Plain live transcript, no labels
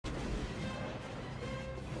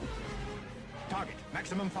Target,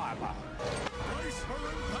 maximum firepower. Brace for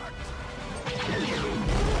impact!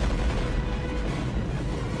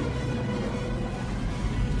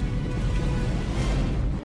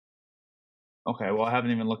 Okay, well, I haven't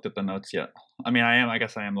even looked at the notes yet. I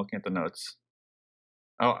guess I am looking at the notes.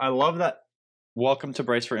 Oh, I love that Welcome to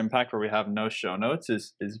Brace for Impact, where we have no show notes,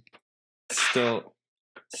 is still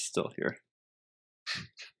here.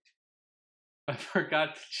 I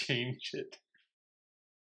forgot to change it.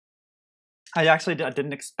 I actually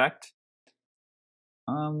didn't expect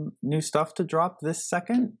new stuff to drop this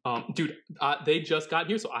second. Dude, they just got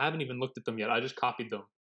here, so I haven't even looked at them yet. I just copied them.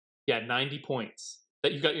 Yeah, 90 points.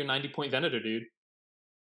 That you got your 90-point Venator, dude.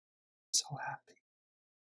 So happy.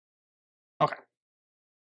 Okay.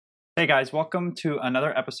 Hey guys, welcome to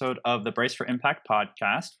another episode of the Brace for Impact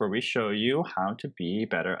podcast, where we show you how to be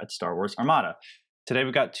better at Star Wars Armada. Today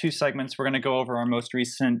we've got two segments. We're going to go over our most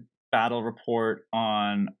recent battle report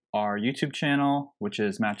on our YouTube channel, which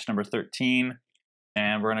is match number 13.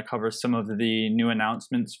 And we're going to cover some of the new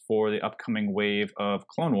announcements for the upcoming wave of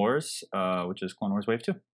Clone Wars, which is Clone Wars Wave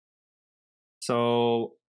 2.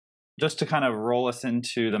 So just to kind of roll us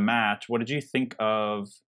into the match, what did you think of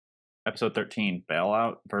episode 13,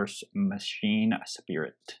 Bailout versus Machine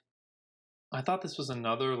Spirit? I thought this was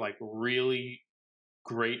another really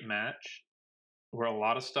great match where a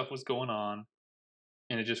lot of stuff was going on,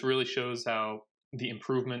 and it just really shows how the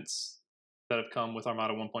improvements that have come with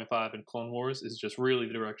Armada 1.5 and Clone Wars is just really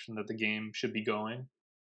the direction that the game should be going.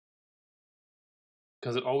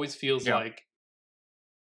 Because it always feels like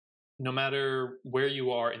no matter where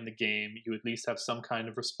you are in the game, you at least have some kind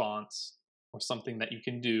of response or something that you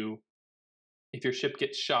can do. If your ship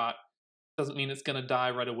gets shot, doesn't mean it's going to die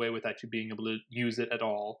right away without you being able to use it at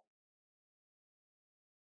all.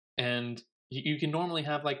 And you can normally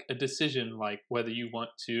have a decision, like whether you want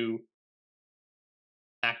to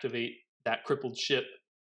activate that crippled ship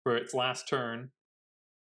for its last turn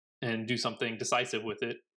and do something decisive with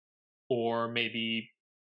it, or maybe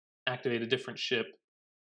activate a different ship.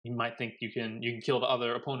 You might think you can kill the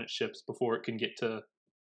other opponent's ships before it can get to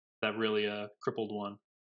that really crippled one.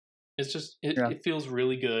 It's just it feels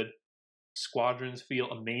really good. Squadrons feel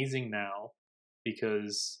amazing now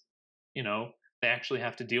because they actually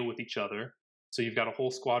have to deal with each other. So you've got a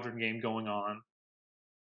whole squadron game going on.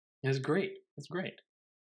 It's great. It's great.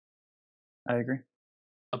 I agree.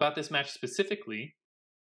 About this match specifically,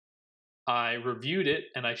 I reviewed it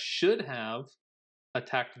and I should have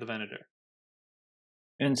attacked the Venator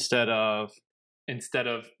Instead of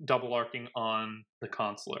double arcing on the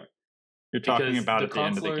Consular. You're talking about at the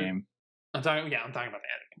end of the game. I'm talking about the end of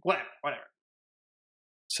the game. Whatever.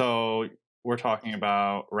 So we're talking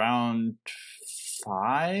about round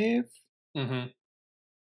 5,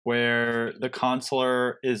 where the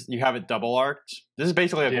Consular you have it double arced. This is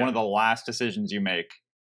basically one of the last decisions you make.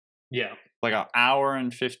 Yeah. Like an hour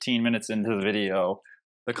and 15 minutes into the video,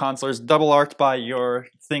 the Consular's double arced by your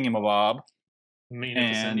thingamabob.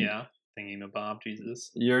 Thingamabob,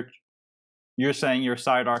 Jesus. You're saying your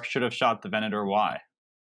side arc should have shot the Venator. Why?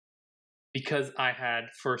 Because I had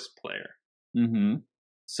first player. Mm-hmm.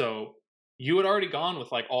 So you had already gone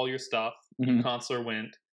with all your stuff. Mm-hmm. Consular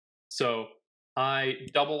went. So I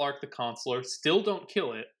double arc the Consular. Still don't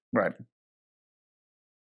kill it. Right.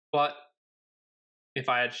 But if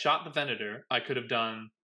I had shot the Venator, I could have done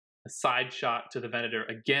a side shot to the Venator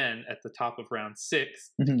again at the top of round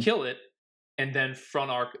 6 to kill it, and then front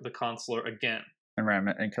arc the Consular again. And ram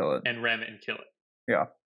it and kill it. Yeah.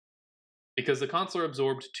 Because the Consular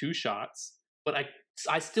absorbed 2 shots, but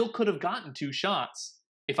I still could have gotten 2 shots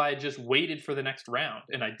if I had just waited for the next round,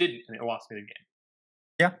 and I didn't, and it lost me the game.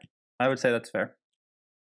 Yeah, I would say that's fair.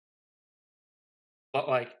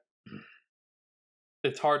 But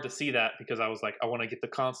it's hard to see that because I was I want to get the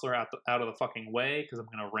Consular out of the fucking way because I'm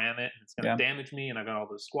going to ram it and it's going to damage me, and I've got all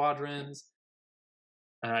those squadrons.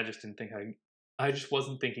 And I just didn't think I just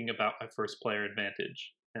wasn't thinking about my first player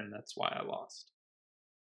advantage, and that's why I lost.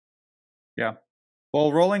 Yeah.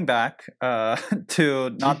 Well, rolling back to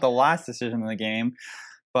not the last decision in the game,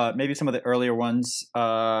 but maybe some of the earlier ones,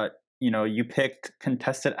 you picked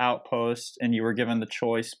Contested Outpost, and you were given the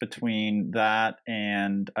choice between that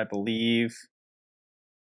and, I believe,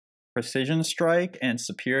 Precision Strike and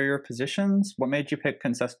Superior Positions. What made you pick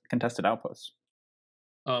Contested Outpost?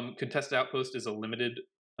 Contested Outpost is a limited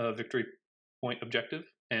victory point objective,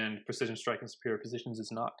 and Precision Strike and Superior Positions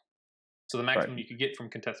is not. So the maximum you could get from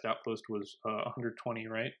Contested Outpost was 120,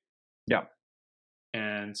 right? Yeah.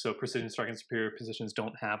 And so Precision Strike and Superior Positions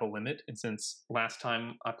don't have a limit. And since last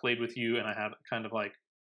time I played with you and I had kind of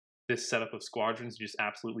this setup of squadrons, you just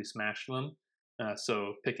absolutely smashed them.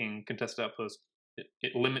 So picking Contested Outpost,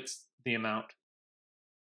 it limits the amount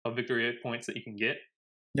of victory points that you can get.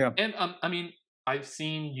 Yeah. And I mean, I've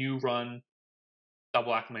seen you run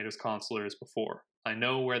double acclimators consulars before. I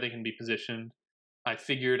know where they can be positioned. I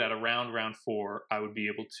figured at around round 4, I would be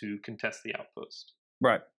able to contest the outpost.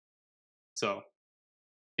 Right. So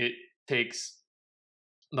it takes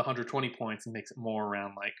the 120 points and makes it more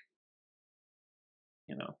around like,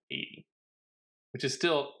 80, which is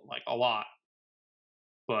still like a lot.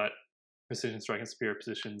 But precision strike and spear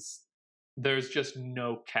positions, there's just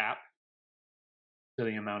no cap to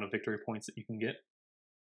the amount of victory points that you can get.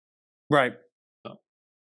 Right. So,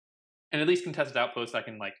 and at least contested outposts, I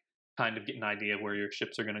can like kind of get an idea of where your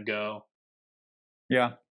ships are going to go.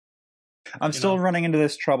 Yeah. I'm still running into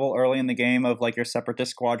this trouble early in the game of like your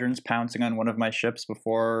separatist squadrons pouncing on one of my ships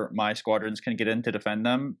before my squadrons can get in to defend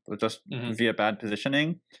them, just via bad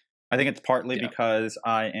positioning. I think it's partly because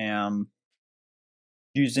I am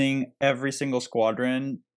using every single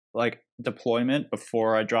squadron like deployment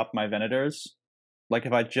before I drop my Venators. Like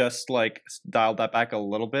if I just like dialed that back a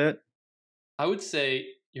little bit. I would say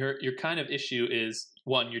your kind of issue is,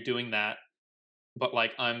 one, you're doing that, but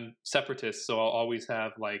like I'm separatist, so I'll always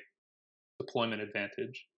have like deployment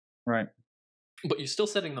advantage. Right. But you're still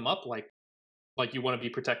setting them up like you want to be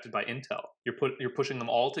protected by intel. You're pushing them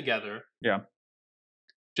all together. Yeah.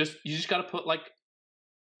 You just got to put like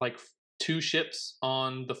 2 ships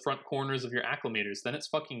on the front corners of your acclimators. Then it's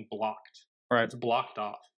fucking blocked. Right. It's blocked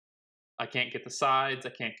off. I can't get the sides. I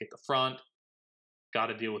can't get the front. Got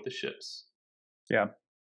to deal with the ships. Yeah.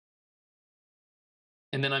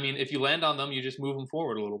 And then, I mean, if you land on them, you just move them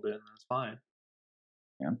forward a little bit, and that's fine.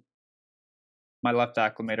 Yeah. My left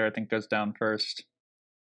acclimator, I think, goes down first.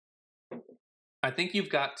 I think you've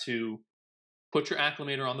got to put your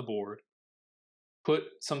acclimator on the board, put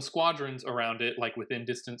some squadrons around it, like within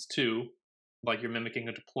distance 2, like you're mimicking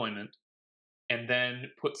a deployment, and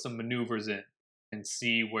then put some maneuvers in and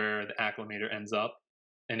see where the acclimator ends up,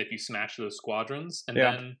 and if you smash those squadrons, and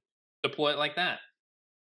then deploy it like that.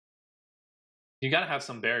 You got to have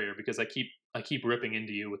some barrier, because I keep ripping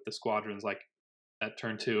into you with the squadrons like at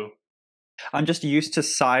turn 2. I'm just used to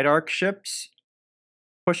side arc ships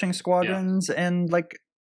pushing squadrons and like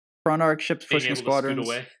front arc ships pushing squadrons.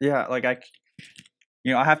 Yeah, like I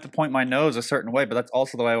have to point my nose a certain way, but that's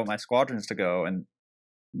also the way I want my squadrons to go, and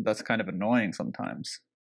that's kind of annoying sometimes.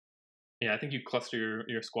 Yeah, I think you cluster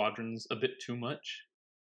your squadrons a bit too much.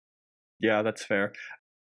 Yeah, that's fair.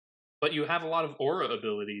 But you have a lot of aura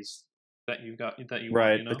abilities that you got that you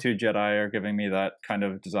right. Want, The 2 Jedi are giving me that kind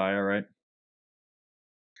of desire, right?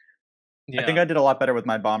 Yeah. I think I did a lot better with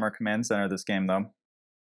my bomber command center this game, though.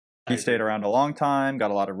 He stayed around a long time,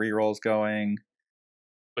 got a lot of rerolls going.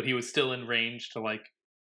 But he was still in range to like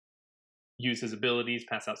use his abilities,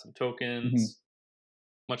 pass out some tokens.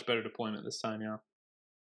 Much better deployment this time, yeah.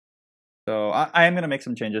 So I am going to make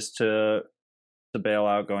some changes to bail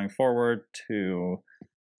out going forward to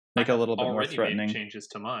make it a little bit more threatening. Made changes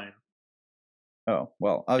to mine. Oh,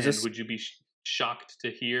 well, I was just... Would you be shocked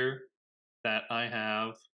to hear that I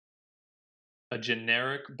have a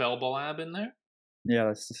generic Belbalab in there? Yeah,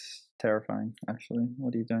 that's just terrifying, actually.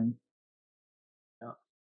 What are you doing? Yeah.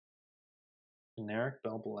 Generic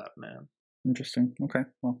Belbalab, man. Interesting. Okay,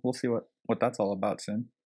 well, we'll see what that's all about soon.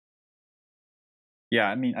 Yeah,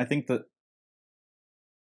 I mean, I think the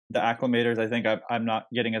acclimators, I think I'm not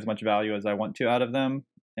getting as much value as I want to out of them,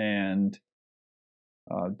 and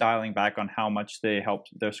dialing back on how much they helped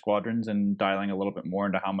their squadrons and dialing a little bit more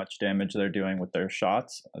into how much damage they're doing with their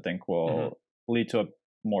shots, I think will lead to a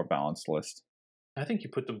more balanced list. I think you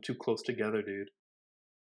put them too close together, dude.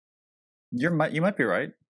 You might be right.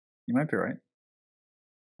 You might be right.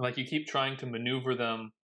 Like you keep trying to maneuver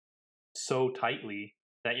them so tightly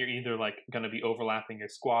that you're either like going to be overlapping your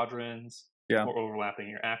squadrons or overlapping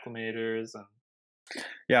your acclimators. And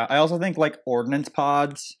yeah, I also think like ordnance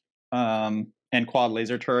pods and quad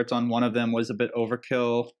laser turrets on one of them was a bit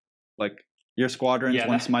overkill. Like your squadrons,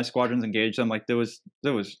 once my squadrons engaged them, like there was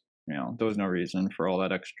no reason for all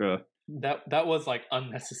that extra. That was like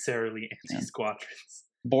unnecessarily anti-squadrons.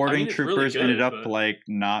 Boarding troopers really ended up like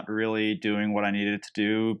not really doing what I needed to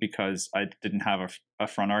do because I didn't have a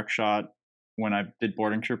front arc shot when I did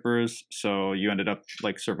boarding troopers. So you ended up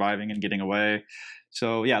like surviving and getting away.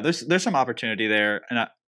 So yeah, there's some opportunity there, and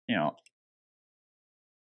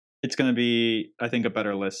it's going to be, I think, a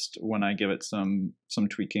better list when I give it some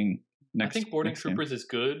tweaking next. I think boarding troopers is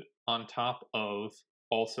good on top of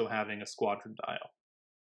also having a squadron dial.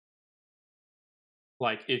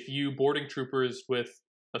 Like if you boarding troopers with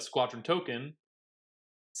a squadron token,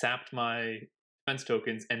 sapped my defense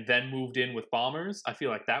tokens, and then moved in with bombers, I feel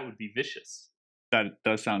like that would be vicious. That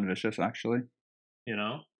does sound vicious, actually. You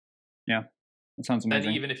know? Yeah. That sounds And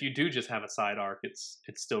amazing. even if you do just have a side arc, it's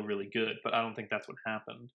still really good. But I don't think that's what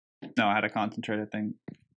happened. No, I had a concentrated thing.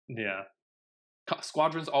 Yeah.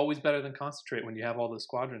 Squadron's always better than concentrate when you have all those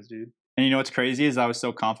squadrons, dude. And you know what's crazy is I was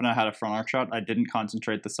so confident I had a front arc shot, I didn't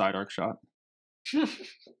concentrate the side arc shot.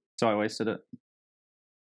 So I wasted it.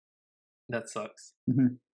 That sucks.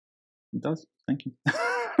 Mm-hmm. It does. Thank you.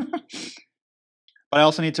 But I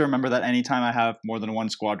also need to remember that anytime I have more than one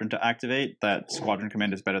squadron to activate, that squadron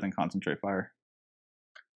command is better than concentrate fire.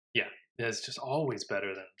 Yeah, it's just always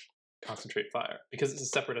better than concentrate fire because it's a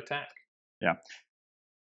separate attack. Yeah.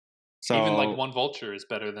 So even like one vulture is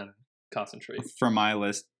better than concentrate. For my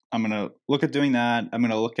list, I'm gonna look at doing that. I'm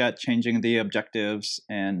gonna look at changing the objectives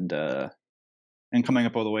and coming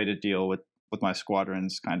up with a way to deal with my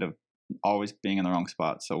squadrons kind of always being in the wrong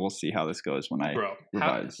spot. So we'll see how this goes when I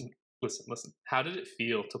revise. Listen. How did it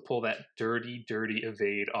feel to pull that dirty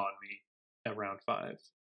evade on me at round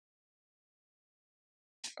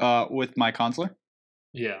 5? With my consular?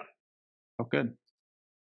 Yeah. Oh, good.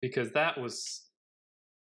 Because that was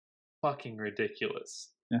fucking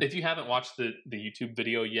ridiculous. Yeah. If you haven't watched the YouTube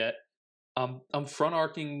video yet, I'm front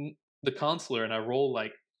arcing the consular and I roll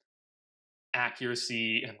like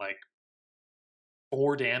accuracy and like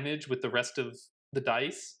 4 damage with the rest of the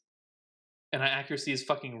dice. And my accuracy is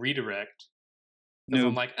fucking redirect. Because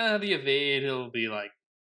I'm like, the evade, it'll be like,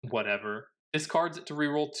 whatever. Discards it to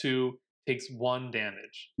reroll 2, takes 1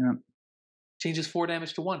 damage. Yeah. Changes 4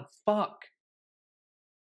 damage to 1. Fuck.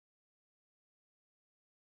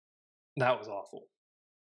 That was awful.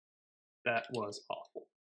 That was awful.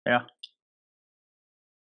 Yeah.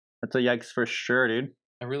 That's a yikes for sure, dude.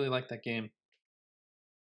 I really like that game.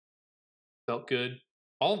 Felt good.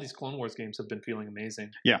 All of these Clone Wars games have been feeling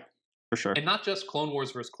amazing. Yeah, for sure. And not just Clone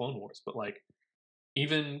Wars versus Clone Wars, but like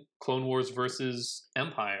even Clone Wars versus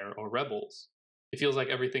Empire or Rebels. It feels like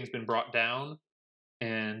everything's been brought down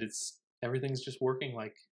and everything's just working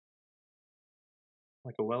like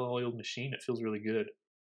a well-oiled machine. It feels really good.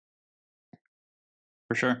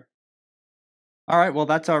 For sure. All right, well,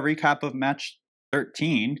 that's our recap of match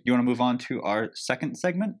 13. You want to move on to our second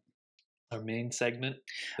segment? Our main segment,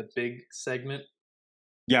 the big segment.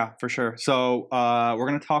 Yeah, for sure. So we're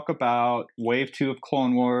going to talk about Wave 2 of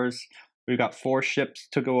Clone Wars. We've got 4 ships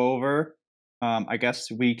to go over. I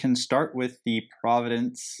guess we can start with the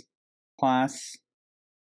Providence class.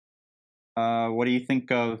 What do you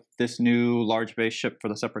think of this new large base ship for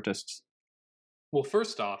the Separatists? Well,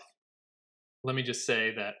 first off, let me just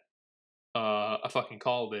say that I fucking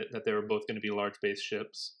called it, that they were both going to be large base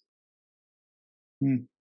ships. Hmm.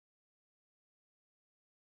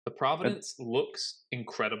 The Providence looks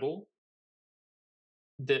incredible.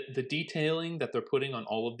 The detailing that they're putting on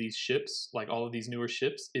all of these ships, like all of these newer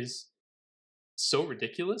ships, is so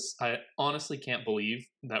ridiculous. I honestly can't believe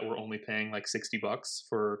that we're only paying like $60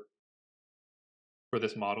 for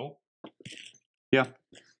this model. Yeah.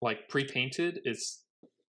 Like pre-painted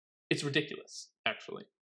it's ridiculous, actually.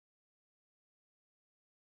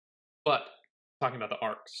 But talking about the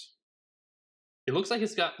arcs, it looks like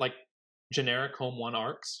it's got like generic Home 1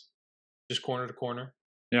 arcs, just corner to corner.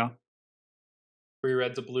 Yeah. 3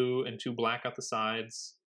 reds, a blue, and 2 black at the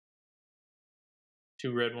sides.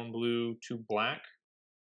 2 red, 1 blue, 2 black.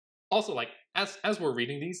 Also, like as we're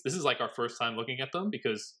reading these, this is like our first time looking at them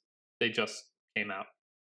because they just came out.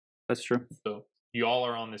 That's true. So you all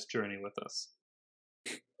are on this journey with us.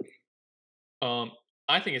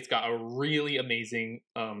 I think it's got a really amazing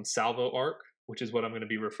salvo arc, which is what I'm going to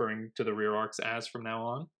be referring to the rear arcs as from now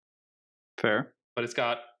on. Fair. But it's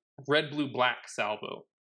got red, blue, black salvo.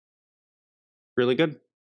 Really good.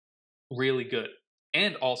 Really good.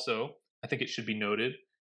 And also, I think it should be noted,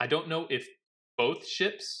 I don't know if both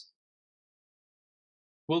ships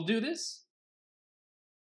will do this,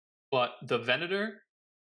 but the Venator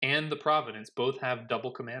and the Providence both have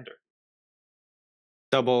double commander.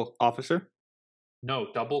 Double officer? No,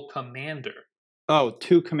 double commander. Oh,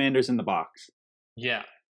 2 commanders in the box. Yeah.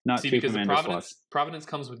 Not See, 2 because the commander slots. Providence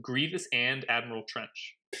comes with Grievous and Admiral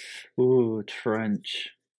Trench. Ooh, Trench.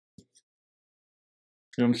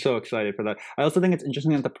 I'm so excited for that. I also think it's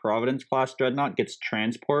interesting that the Providence class Dreadnought gets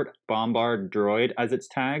Transport, Bombard, Droid as its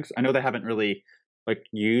tags. I know they haven't really like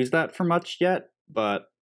used that for much yet, but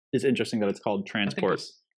it's interesting that it's called Transport.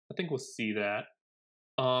 I think we'll see that.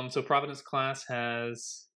 So Providence class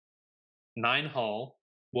has 9 hull.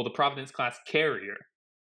 Well, the Providence class carrier,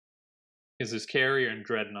 because there's carrier and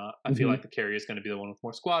Dreadnought. I feel like the carrier is going to be the one with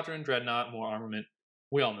more squadron, Dreadnought, more armament.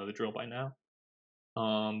 We all know the drill by now.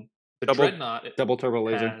 The Dreadnought double turbo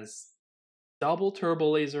laser has double turbo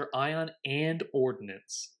laser, ion, and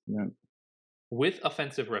ordnance. Yeah. With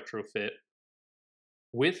offensive retrofit.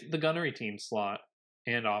 with the gunnery team slot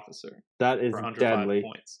and officer That is for 105 deadly.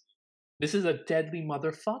 points. This is a deadly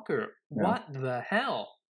motherfucker. Yeah. What the hell?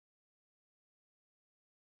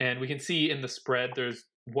 And we can see in the spread there's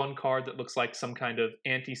one card that looks like some kind of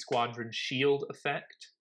anti-squadron shield effect.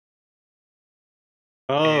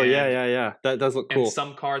 Oh, And- yeah. That does look cool. And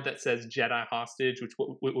some card that says Jedi hostage, which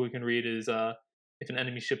what we can read is if an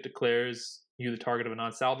enemy ship declares you the target of a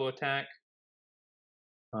non-salvo attack.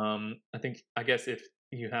 I guess if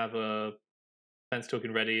you have a defense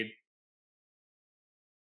token ready,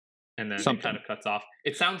 and then Something. it kind of cuts off.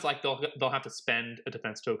 It sounds like they'll have to spend a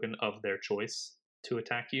defense token of their choice to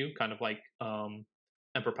attack you, kind of like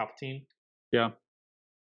Emperor Palpatine. Yeah.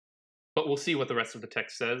 But we'll see what the rest of the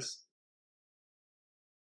text says.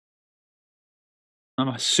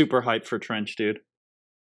 I'm super hyped for Trench, dude.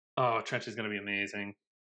 Oh, Trench is going to be amazing.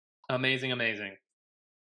 Amazing.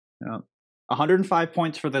 105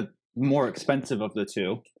 points for the more expensive of the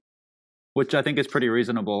two, which I think is pretty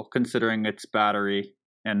reasonable considering its battery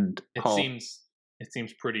and hull. It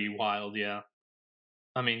seems pretty wild, yeah.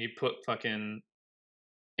 I mean, you put fucking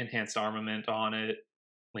enhanced armament on it,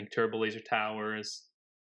 link turbo laser towers.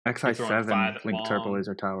 XI7 Link Turbo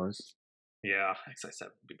Laser Towers. Yeah, XI7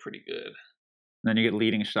 would be pretty good. Then you get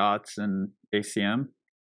leading shots and ACM.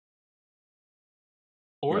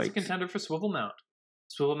 Or it's a Yikes. contender for swivel mount.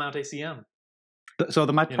 Swivel mount ACM. So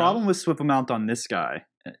my You problem know? with swivel mount on this guy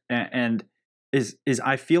and is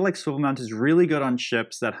I feel like swivel mount is really good on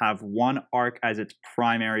ships that have one arc as its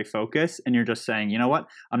primary focus, and you're just saying, you know what,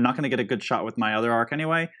 I'm not going to get a good shot with my other arc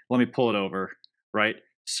anyway. Let me pull it over, right?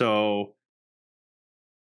 So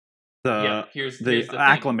Here's the thing.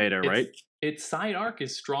 acclimator, right? Its side arc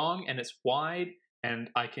is strong and it's wide, and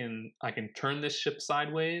I can turn this ship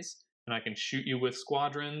sideways and I can shoot you with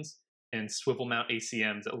squadrons and swivel mount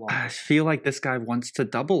ACMs at I launch. feel like this guy wants to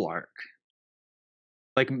double arc.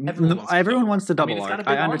 Like Everyone wants wants to to double it's got a arc.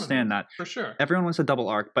 big I understand that. For sure. Everyone wants to double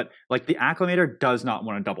arc, but like the acclimator does not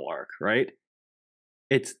want to double arc, right?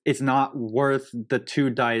 It's not worth the 2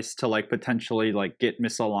 dice to like potentially like get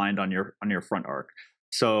misaligned on your front arc.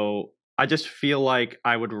 So I just feel like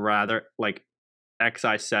I would rather like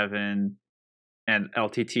XI7 and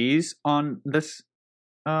LTTs on this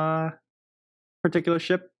particular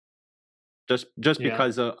ship, just Yeah.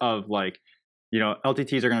 because of like, you know,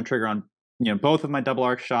 LTTs are going to trigger on, you know, both of my double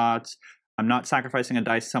arc shots. I'm not sacrificing a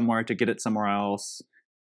dice somewhere to get it somewhere else.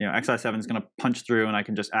 You know, XI7 is going to punch through, and I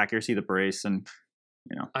can just accuracy the brace, and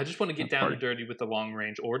you know. I just want to get That's down party. and dirty with the long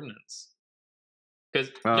range ordnance. Because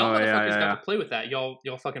Oh, y'all motherfuckers yeah. got to play with that, y'all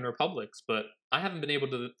fucking republics, but I haven't been able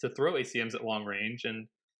to throw ACMs at long range, and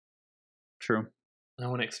True, I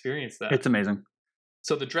want to experience that. it's amazing.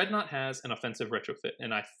 So the Dreadnought has an offensive retrofit,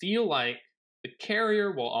 and I feel like the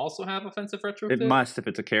carrier will also have offensive retrofit. It must if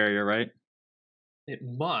it's a carrier, right? It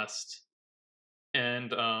must.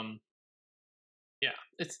 And yeah,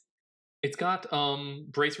 it's got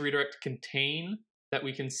brace redirect contain that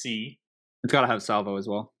we can see, It's got to have salvo as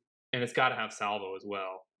well. and it's got to have salvo as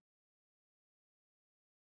well.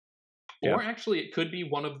 Yeah. Or actually, it could be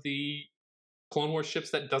one of the Clone Wars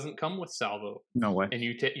ships that doesn't come with salvo, No way. and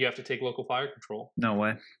you have to take local fire control. No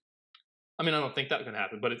way. I mean, I don't think that could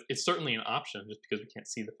happen, but it's certainly an option just because we can't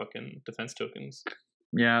see the fucking defense tokens.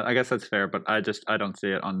 Yeah, I guess that's fair, but I don't see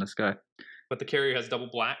it on this guy. But the carrier has double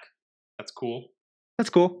black. That's cool. That's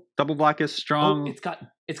cool. Double black is strong. Oh,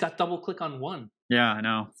 it's got double click on 1. Yeah, I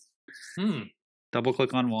know. Hmm. Double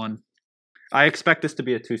click on 1. I expect this to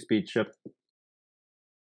be a 2-speed ship.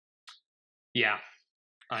 Yeah,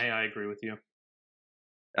 I agree with you.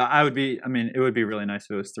 It would be really nice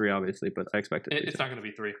if it was 3, obviously, but I expect it to be It's 2. not going to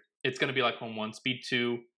be 3. It's going to be like Home 1, Speed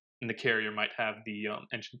 2, and the carrier might have the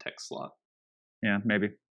engine tech slot. Yeah, maybe.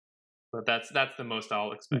 But that's the most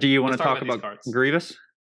I'll expect. Do you want to Let's talk these about cards. Grievous?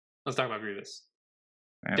 Let's talk about Grievous.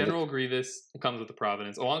 All right, General Grievous comes with the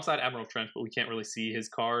Providence alongside Admiral Trench, but we can't really see his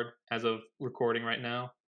card as of recording right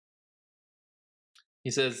now.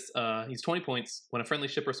 He says he's 20 points. When a friendly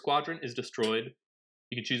ship or squadron is destroyed,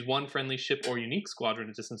 you can choose one friendly ship or unique squadron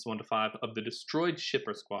at distance 1 to 5 of the destroyed ship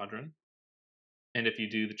or squadron. And if you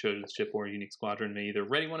do, the chosen ship or unique squadron may either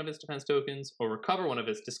ready one of its defense tokens or recover one of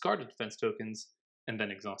its discarded defense tokens and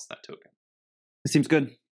then exhaust that token. It seems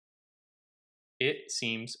good. It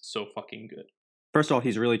seems so fucking good. First of all,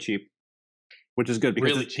 he's really cheap, which is good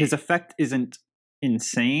because Really his cheap. effect isn't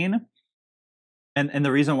insane. And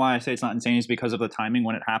the reason why I say it's not insane is because of the timing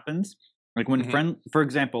when it happens. Like when for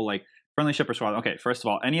example, like friendly ship or squadron. Okay, first of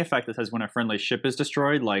all, any effect that says when a friendly ship is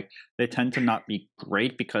destroyed, like they tend to not be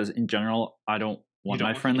great because in general, I don't want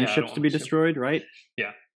my friendly ships to be destroyed, right?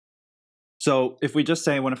 Yeah. So if we just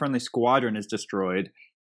say when a friendly squadron is destroyed,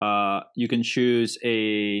 you can choose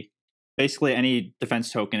basically any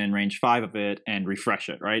defense token in range 5 of it and refresh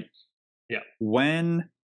it, right? Yeah. When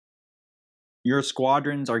your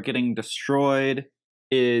squadrons are getting destroyed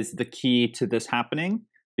is the key to this happening,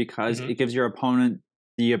 because it gives your opponent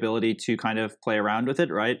the ability to kind of play around with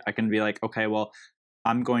it, right? I can be like, okay, well,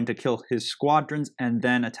 I'm going to kill his squadrons and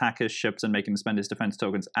then attack his ships and make him spend his defense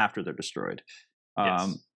tokens after they're destroyed.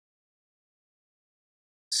 Yes.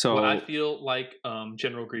 So what I feel like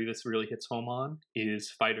General Grievous really hits home on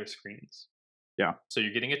is fighter screens. Yeah. So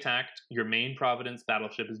you're getting attacked. Your main Providence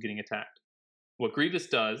battleship is getting attacked. What Grievous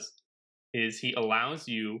does is he allows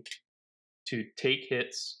you to take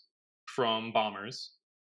hits from bombers,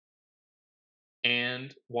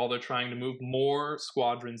 and while they're trying to move more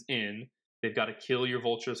squadrons in, they've got to kill your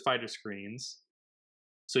Vulture's fighter screens.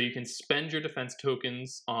 So you can spend your defense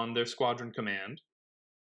tokens on their squadron command.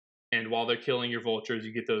 And while they're killing your Vultures,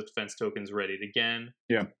 you get those defense tokens readied again.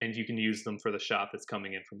 Yeah. And you can use them for the shot that's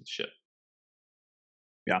coming in from the ship.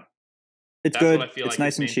 Yeah. That's good. What I feel it's like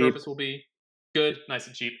nice his and main cheap. purpose will be good, nice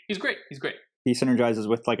and cheap. He's great. He's great. He synergizes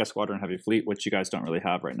with like a squadron heavy fleet, which you guys don't really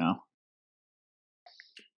have right now.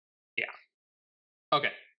 Yeah.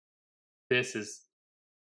 Okay. This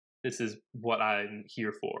is what I'm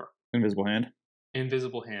here for. Invisible Hand.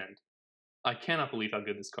 Invisible Hand. I cannot believe how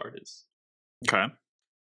good this card is. Okay.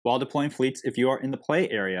 While deploying fleets, if you are in the play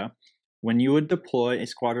area, when you would deploy a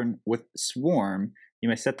squadron with Swarm, you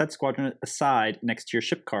may set that squadron aside next to your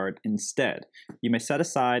ship card instead. You may set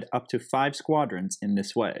aside up to 5 squadrons in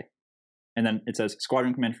this way. And then it says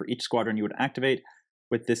squadron command for each squadron you would activate.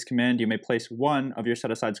 With this command, you may place one of your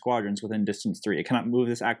set-aside squadrons within distance 3. It cannot move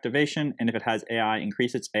this activation, and if it has AI,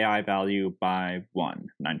 increase its AI value by 1.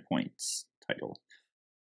 9 points. Title.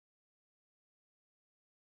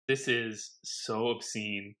 This is so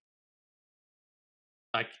obscene.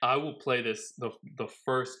 I will play this the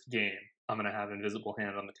first game. I'm going to have Invisible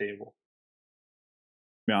Hand on the table.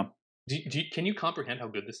 Yeah. Can you comprehend how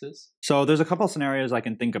good this is? So there's a couple of scenarios I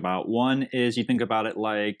can think about. One is you think about it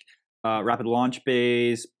like rapid launch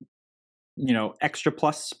bays, extra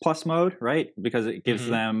plus mode, right? Because it gives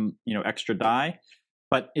them, extra die.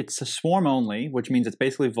 But it's a swarm only, which means it's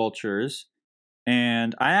basically vultures.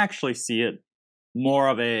 And I actually see it more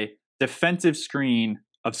of a defensive screen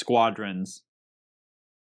of squadrons.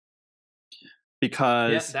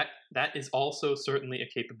 Because that is also certainly a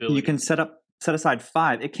capability. You can set aside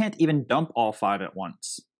 5. It can't even dump all 5 at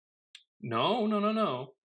once. No.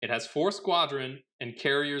 It has 4 squadron, and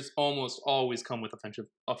carriers almost always come with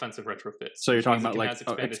offensive retrofits. So you're talking about like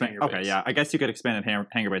okay, yeah. I guess you could expand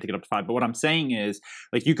hangar bay to get up to 5. But what I'm saying is,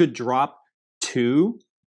 like, you could drop 2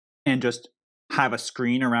 and just have a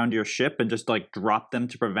screen around your ship and just like drop them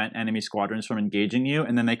to prevent enemy squadrons from engaging you,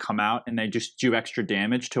 and then they come out and they just do extra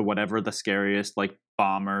damage to whatever the scariest like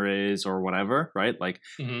bomber is or whatever, right? Like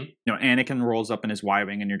Anakin rolls up in his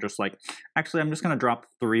Y-wing and you're just like, actually I'm just gonna drop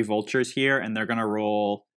 3 vultures here and they're gonna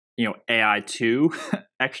roll AI 2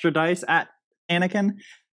 extra dice at Anakin.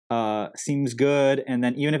 Seems good. And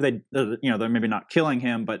then even if they're maybe not killing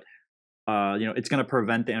him, but it's gonna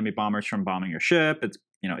prevent the enemy bombers from bombing your ship.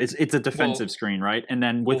 It's a defensive screen, right? And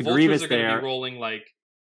then with Grievous there, are be rolling like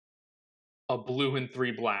a blue and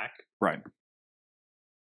 3 black. Right.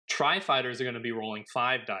 Tri-fighters are going to be rolling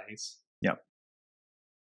 5 dice. Yep.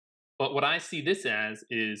 But what I see this as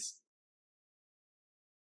is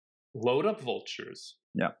load up vultures.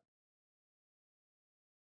 Yep.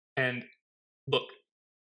 And look,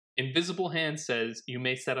 Invisible Hand says you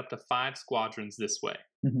may set up to 5 squadrons this way.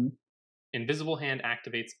 Mm-hmm. Invisible Hand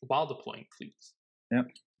activates while deploying fleets. Yep.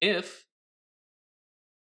 If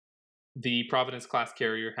the Providence class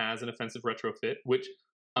carrier has an offensive retrofit, which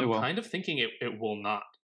I'm kind of thinking it will not.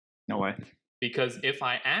 No way. Because if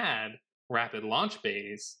I add rapid launch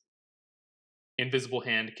bays, Invisible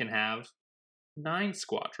Hand can have 9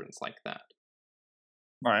 squadrons like that.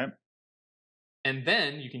 All right. And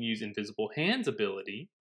then you can use Invisible Hand's ability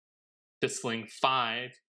to sling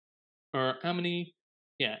 5, or how many?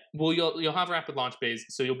 Yeah, well, you'll have rapid launch bays,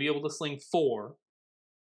 so you'll be able to sling 4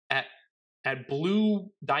 at blue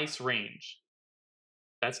dice range.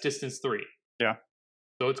 That's distance 3. Yeah.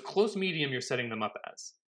 So it's close medium you're setting them up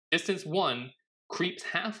as. Distance 1 creeps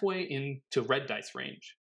halfway into red dice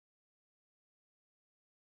range.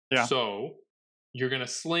 Yeah. So you're going to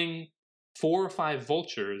sling 4 or 5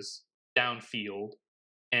 vultures downfield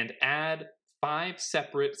and add 5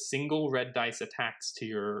 separate single red dice attacks to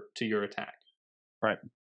your attack. Right.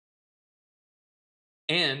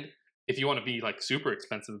 And if you want to be like super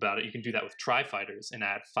expensive about it, you can do that with Tri-fighters and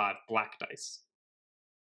add 5 black dice.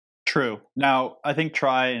 True. Now, I think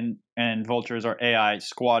Try and Vultures are AI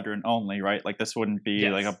squadron only, right? Like this wouldn't be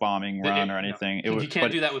like a Yes. bombing run or anything. It would, you can't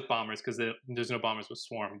do that with bombers because there's no bombers with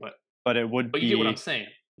Swarm, but it would but be. you get what I'm saying.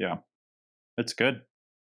 Yeah, it's good.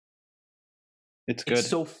 It's good. It's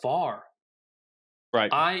so far.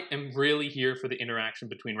 Right. I am really here for the interaction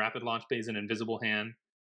between Rapid Launch Bays and Invisible Hand.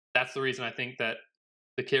 That's the reason I think that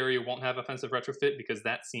the carrier won't have offensive retrofit, because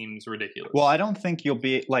that seems ridiculous. Well, I don't think you'll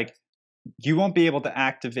be like, you won't be able to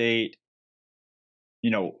activate,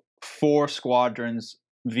 4 squadrons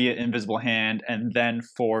via Invisible Hand and then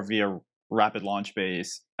 4 via Rapid Launch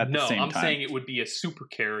Bays at the same time. No, I'm saying it would be a super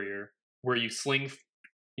carrier where you sling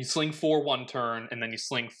 4 one turn and then you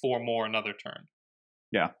sling 4 more another turn.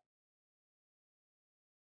 Yeah.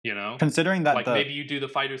 Considering that like maybe you do the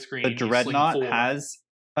fighter screen. The Dreadnought has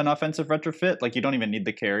an offensive retrofit. Like you don't even need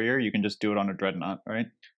the carrier; you can just do it on a Dreadnought, right?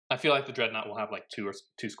 I feel like the Dreadnought will have like two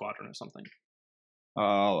squadron or something.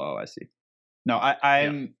 Oh, I see. No,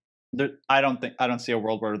 I don't see a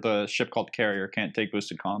world where the ship called Carrier can't take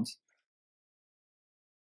boosted comms.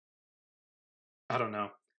 I don't know.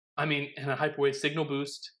 I mean, and a hyperwave signal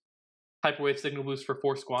boost for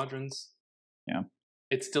 4 squadrons. Yeah,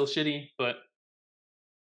 it's still shitty, but.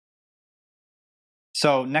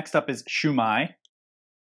 So next up is Shumai.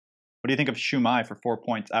 What do you think of Shumai for 4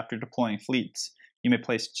 points? After deploying fleets, you may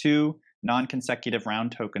place 2 non-consecutive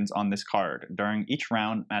round tokens on this card. During each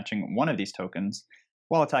round matching one of these tokens,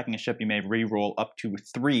 while attacking a ship, you may re-roll up to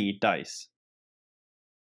 3 dice.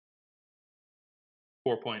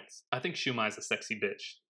 4 points. I think Shumai is a sexy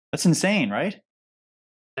bitch. That's insane, right?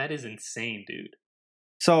 That is insane, dude.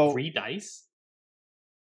 So 3 dice?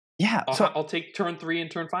 Yeah. I'll take turn 3 and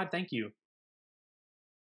turn 5. Thank you.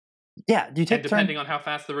 Yeah, do you take and depending on how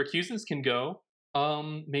fast the recusants can go,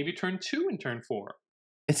 maybe turn 2 and turn 4.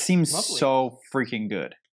 It seems Lovely. So freaking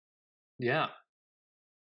good. Yeah.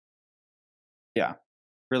 Yeah,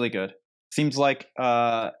 really good. Seems like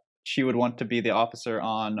she would want to be the officer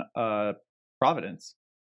on Providence.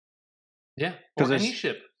 Yeah, or any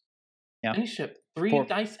ship. Yeah. Any ship. 3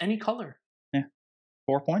 dice, any color. Yeah.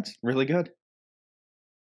 4 points, really good.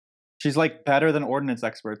 She's like better than ordnance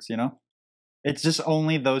experts, It's just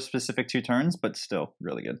only those specific 2 turns, but still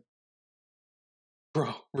really good.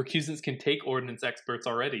 Bro, recusants can take ordnance experts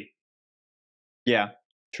already. Yeah,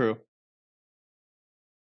 true.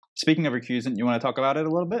 Speaking of recusant, you want to talk about it a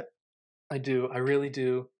little bit? I do. I really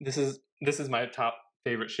do. This is my top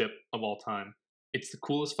favorite ship of all time. It's the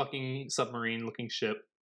coolest fucking submarine looking ship.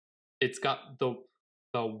 It's got the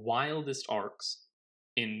wildest arcs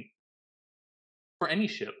for any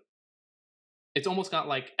ship. It's almost got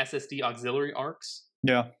like SSD auxiliary arcs.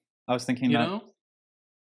 Yeah, I was thinking that.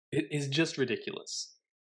 It is just ridiculous.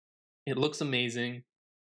 It looks amazing.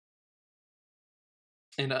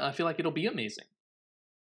 And I feel like it'll be amazing.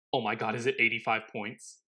 Oh my god, is it 85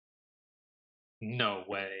 points? No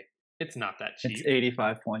way. It's not that cheap. It's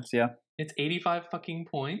 85 points, yeah. It's 85 fucking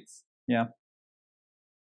points? Yeah.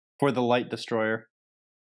 For the light destroyer.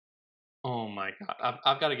 Oh my god.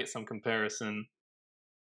 I've got to get some comparison.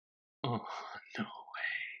 Oh, no way.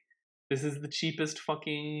 This is the cheapest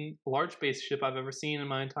fucking large base ship I've ever seen in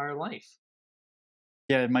my entire life.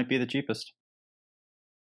 Yeah, it might be the cheapest.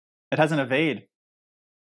 It has an evade.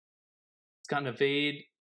 It's got an evade.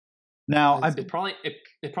 Now, it probably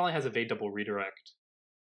has evade double redirect.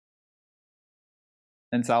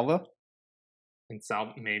 And salvo? And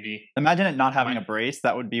salvo, maybe. Imagine it not having a brace.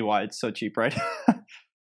 That would be why it's so cheap, right?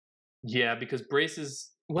 Yeah, because braces.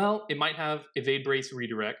 Well, it might have evade brace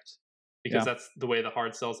redirect. Because that's the way the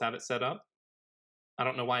hard cells have it set up. I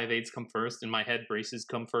don't know why evades come first. In my head, braces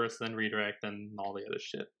come first, then redirect, then all the other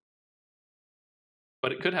shit.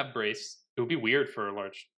 But it could have brace. It would be weird for a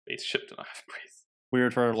large base ship to not have brace.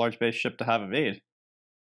 Weird for a large base ship to have evade.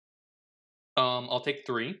 I'll take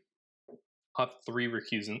 3. I'll have 3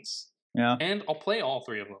 recusants. Yeah. And I'll play all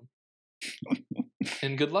 3 of them.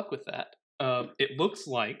 And good luck with that. It looks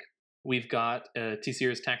like we've got a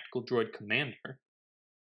T-Series Tactical Droid Commander.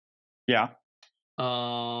 Yeah.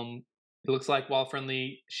 It looks like while a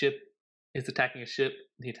friendly ship is attacking a ship,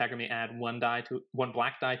 the attacker may add 1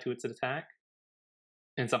 black die to its attack.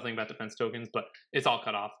 And something about defense tokens, but it's all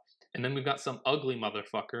cut off. And then we've got some ugly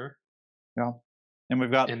motherfucker. Yeah. And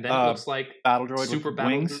we've got and then it looks like battle droid with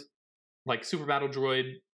wings. Like super battle droid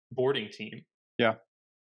boarding team. Yeah.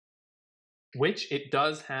 Which it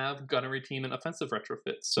does have gunnery team and offensive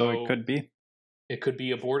retrofits. So it could be. It could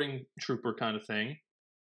be a boarding trooper kind of thing.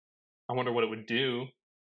 I wonder what it would do.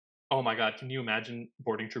 Oh my god, can you imagine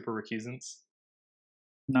boarding trooper recusants?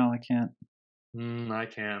 No, I can't. I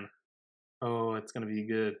can. Oh, it's going to be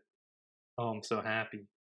good. Oh, I'm so happy.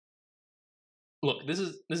 look, this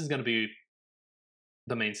is going to be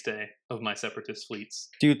the mainstay of my separatist fleets.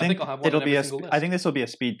 Do you I think think I'll have one it'll on be every a? single I list. think this will be a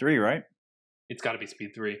speed 3, right? It's got to be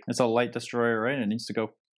speed 3. It's a light destroyer, right? It needs to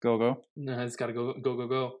go. No, it's got to go. I think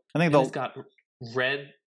And they'll. it's got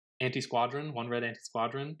red anti-squadron, one red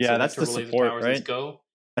anti-squadron. Yeah, so that's the turbo laser support, towers right? just go.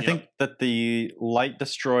 I think that the light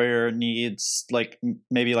destroyer needs like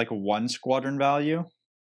maybe like 1 squadron value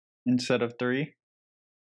instead of 3.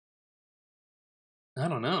 I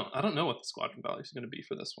don't know. I don't know what the squadron value is going to be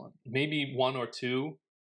for this one. Maybe 1 or 2.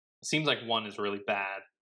 It seems like 1 is really bad.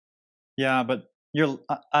 Yeah, but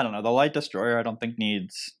I don't know. The light destroyer I don't think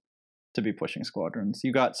needs to be pushing squadrons.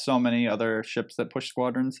 You got so many other ships that push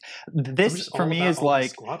squadrons. This for me is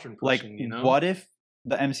like pushing, you know? what if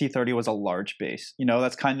the MC30 was a large base? You know,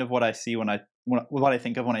 that's kind of what I see when I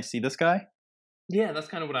think of when I see this guy. Yeah, that's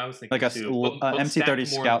kind of what I was thinking Like too. a but stacked MC30 more in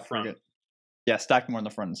scout the front. frigate. Yeah, stacked more in the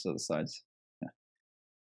front instead of the sides.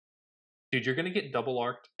 Dude, you're going to get double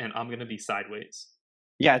arced, and I'm going to be sideways.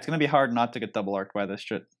 Yeah, it's gonna be hard not to get double arced by this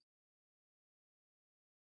shit.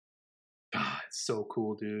 God, it's so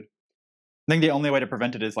cool, dude. I think the only way to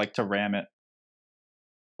prevent it is like to ram it.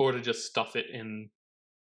 Or to just stuff it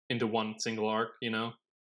into one single arc, you know?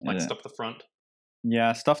 Like Yeah. stuff the front.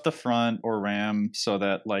 Yeah, stuff the front or ram so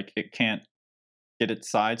that like it can't get its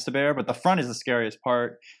sides to bear, but the front is the scariest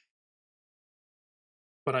part.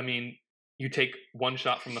 But I mean, you take one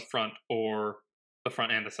shot from the front or the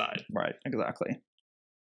front and the side. Right, exactly.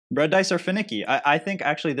 Red dice are finicky. I think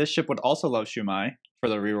actually this ship would also love Shumai for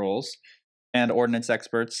the rerolls and ordnance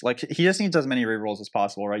experts. Like he just needs as many rerolls as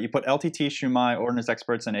possible, right? You put LTT, Shumai, ordnance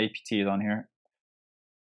experts, and APTs on here,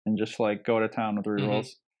 and just like go to town with the rerolls.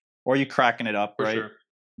 Or you cracking it up, For right? sure.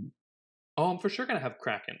 Oh, I'm for sure gonna have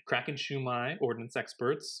Kraken. Kraken, Shumai, ordnance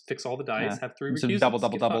experts, fix all the dice, have 3 So recusants. double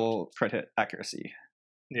get crit hit accuracy.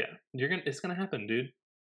 fucked. Yeah, it's gonna happen, dude.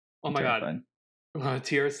 Oh I'm my terrified. god,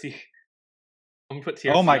 TRC. I'm gonna put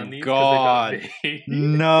TRC Oh my on these god! 'cause they got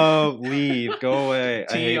No, leave, go away.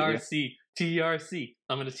 I hate you. TRC.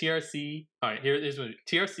 I'm gonna TRC. All right, here's what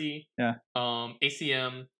TRC. Yeah.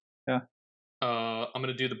 ACM. Yeah. I'm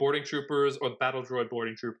gonna do the boarding troopers or the battle droid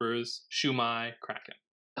boarding troopers. Shumai, Kraken.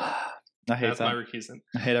 I hate That's my that. recusant.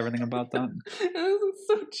 I hate everything about that. It's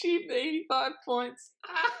so cheap, 85 points.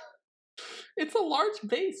 It's a large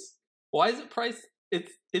base. Why is it priced?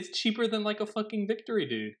 It's cheaper than like a fucking Victory,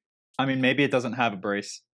 dude. I mean, maybe it doesn't have a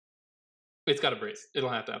brace. It's got a brace. It'll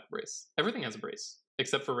have to have a brace. Everything has a brace.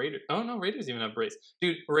 Except for Raiders. Oh no, Raiders even have brace.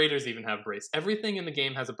 Dude, Raiders even have brace. Everything in the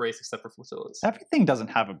game has a brace except for flotillas. Everything doesn't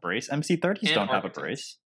have a brace. MC30s And don't have a architects.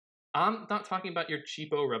 brace. I'm not talking about your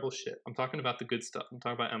cheapo rebel shit. I'm talking about the good stuff. I'm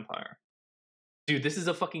talking about Empire. Dude, this is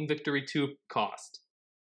a fucking Victory 2 cost.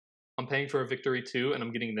 I'm paying for a Victory 2 and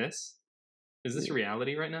I'm getting this? Is this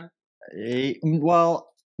reality right now?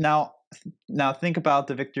 Well, now think about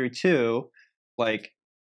the Victory 2. Like,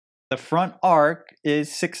 the front arc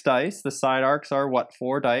is 6 dice. The side arcs are, what,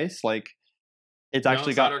 4 dice? Like, it's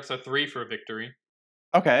actually side got... arcs are 3 for a Victory.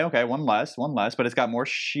 Okay, one less. But it's got more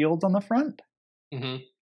shields on the front? Mm-hmm.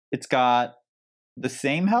 It's got the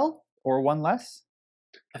same health or 1 less?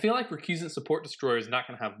 I feel like Recusant Support Destroyer is not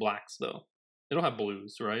going to have blacks, though. It'll have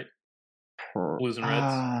blues, right? Blues and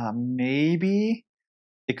reds. Maybe.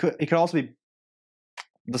 It could also be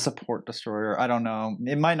the Support Destroyer. I don't know.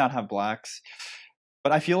 It might not have blacks.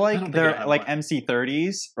 But I feel like they're like black.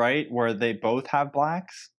 MC30s, right? Where they both have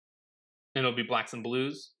blacks. And it'll be blacks and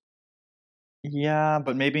blues. Yeah,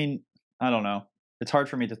 but maybe, I don't know. It's hard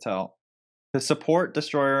for me to tell. The Support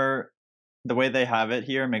Destroyer, the way they have it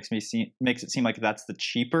here makes it seem like that's the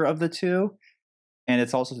cheaper of the two. And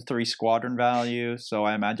it's also 3 squadron value, so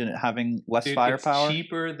I imagine it having less firepower. It's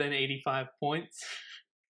cheaper than 85 points.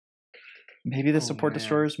 Maybe the Support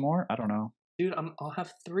Destroyer is more? I don't know. Dude, I'll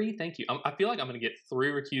have 3, thank you. I feel like I'm going to get 3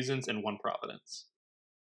 Recusants and 1 Providence.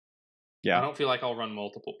 Yeah. I don't feel like I'll run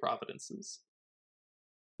multiple Providences.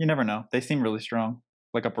 You never know. They seem really strong.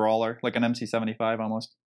 Like a brawler, like an MC75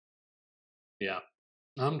 almost. Yeah.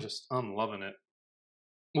 I'm loving it.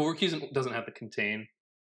 Well, Recusant doesn't have the contain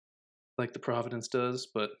like the Providence does,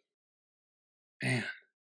 but man.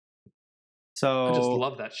 So I just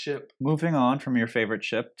love that ship. Moving on from your favorite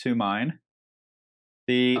ship to mine.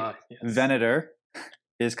 The Venator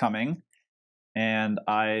is coming, and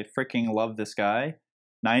I freaking love this guy.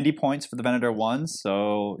 90 points for the Venator 1,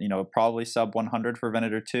 so, probably sub 100 for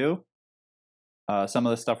Venator 2. Some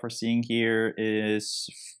of the stuff we're seeing here is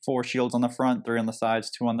 4 shields on the front, 3 on the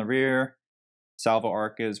sides, 2 on the rear. Salvo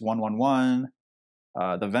arc is 111.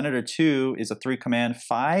 The Venator 2 is a 3 command,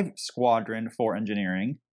 5 squadron, 4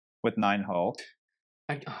 engineering with 9 hull.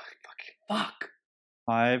 Fuck.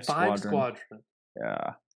 5 squadron. squadron.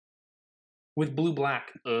 Yeah. with blue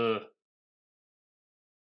black.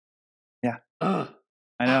 Yeah. Ugh.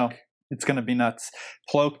 I know. It's going to be nuts.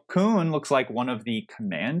 Plo Koon looks like one of the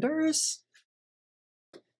commanders.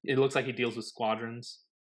 It looks like he deals with squadrons.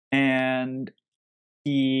 And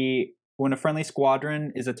when a friendly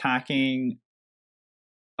squadron is attacking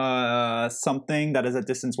something that is at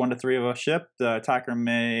distance 1 to 3 of a ship, the attacker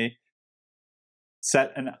may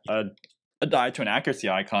set a die to an accuracy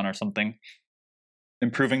icon or something.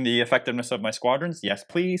 Improving the effectiveness of my squadrons? Yes,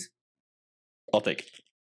 please. I'll take it.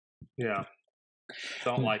 Yeah.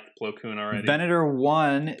 Don't like Plo Koon already. Venator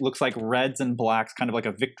 1 looks like reds and blacks, kind of like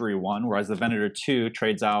a victory 1, whereas the Venator 2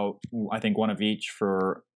 trades out, I think, one of each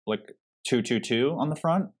for like 2/2/2 on the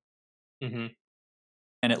front. Mm-hmm.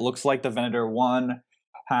 And it looks like the Venator 1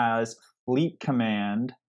 has Fleet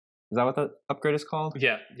Command. Is that what the upgrade is called?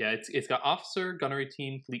 Yeah. It's got Officer, Gunnery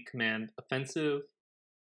Team, Fleet Command, Offensive,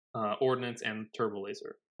 Ordnance, and Turbo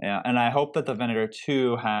Laser. Yeah, and I hope that the Venator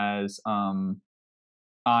 2 has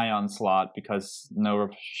Ion slot, because no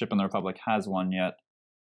ship in the Republic has one yet.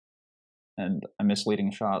 And I miss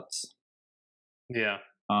leading shots. Yeah.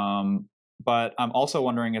 But I'm also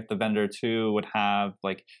wondering if the Venator 2 would have,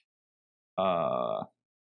 like, I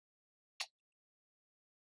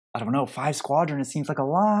don't know, 5 squadron. It seems like a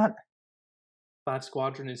lot. 5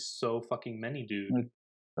 squadron is so fucking many, dude.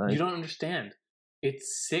 Like, You don't understand.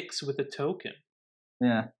 It's 6 with a token.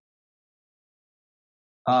 yeah.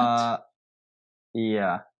 What?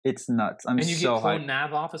 Yeah, it's nuts. I'm and you so get Clone hyped.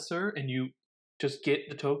 Nav Officer, and you just get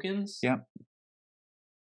the tokens? Yep.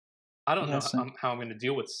 I don't Yes, know how I'm going to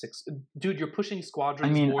deal with 6. Dude, you're pushing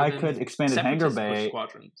squadrons. I mean, more I than could expanded hangar Separatists push bay.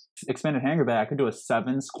 Squadrons. Expanded hangar bay. I could do a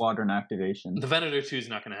 7 squadron activation. The Venator 2 is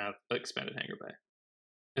not going to have expanded hangar bay.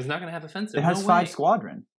 It's not going to have offensive. It has No 5 way.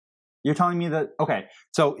 squadron. You're telling me that... Okay,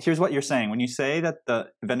 so here's what you're saying. When you say that the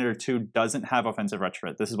Venator 2 doesn't have offensive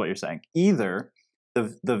retrofit, this is what you're saying. Either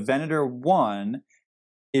the Venator 1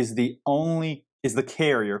 is the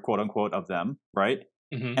carrier, quote unquote, of them, right?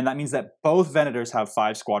 Mm-hmm. And that means that both Venators have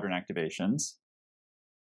 5 squadron activations.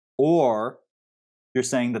 Or you're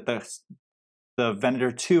saying that the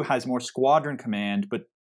Venator 2 has more squadron command, but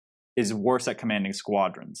is worse at commanding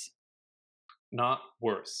squadrons. Not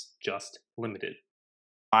worse, just limited.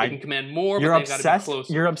 They can command more, but You're they've got to be obsessed.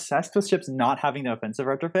 closer. You're obsessed with ships not having the offensive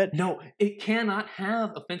retrofit. No, it cannot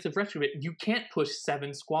have offensive retrofit. You can't push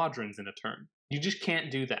 7 squadrons in a turn. You just can't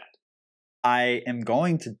do that. I am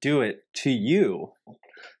going to do it to you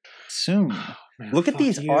soon. Man, Look at fuck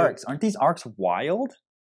these you. arcs. Aren't these arcs wild?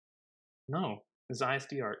 No, there's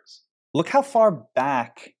ISD arcs. Look how far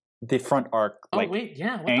back the front arc Oh wait,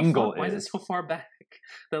 yeah. What angle the fuck? Why is it is. so far back?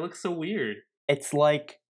 That looks so weird. It's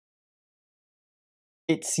like...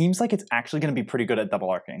 It seems like it's actually going to be pretty good at double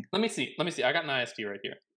arcing. Let me see. I got an ISD right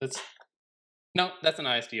here. That's an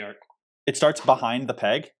ISD arc. It starts behind the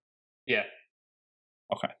peg. Yeah.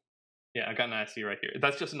 Okay. Yeah, I got an ISD right here.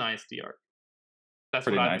 That's just an ISD arc. That's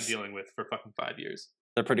Pretty what nice. I've been dealing with for fucking 5 years.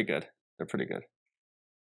 They're pretty good.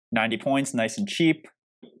 90 points, nice and cheap.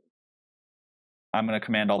 I'm going to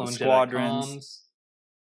command all the Clone Jedi squadrons. comms.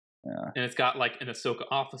 Yeah. And it's got like an Ahsoka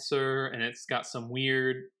officer, and it's got some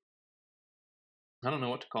weird... I don't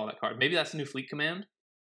know what to call that card. Maybe that's a new fleet command?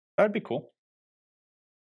 That'd be cool.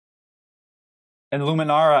 And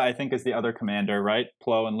Luminara, I think, is the other commander, right?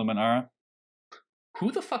 Plo and Luminara.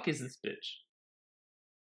 Who the fuck is this bitch?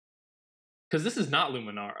 Because this is not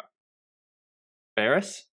Luminara.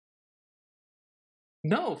 Barris?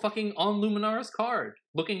 No, fucking on Luminara's card.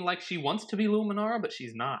 Looking like she wants to be Luminara, but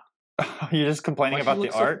she's not. You're just complaining Why about she the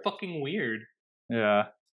looks art? so fucking weird. Yeah.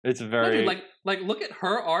 It's No, very... dude, like look at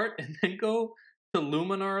her art and then go to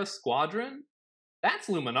Luminara Squadron. That's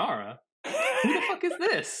Luminara. Who the fuck is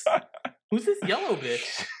this? Who's this yellow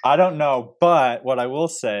bitch? I don't know, but what I will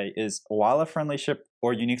say is while a friendly ship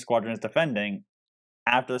or unique squadron is defending,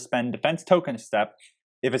 after the spend defense token step,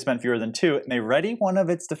 if it spent fewer than 2, it may ready one of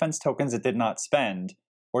its defense tokens it did not spend,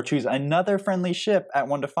 or choose another friendly ship at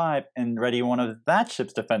 1 to 5 and ready one of that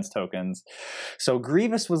ship's defense tokens. So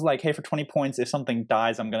Grievous was like, hey, for 20 points, if something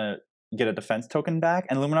dies, I'm going to get a defense token back.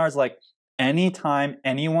 And Luminar's like, anytime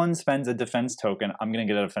anyone spends a defense token, I'm going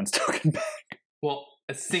to get a defense token back. Well,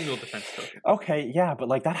 a single defense token. Okay, yeah, but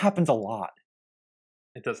like that happens a lot.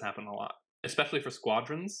 It does happen a lot, especially for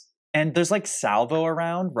squadrons. And there's like salvo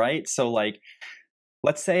around, right? So like,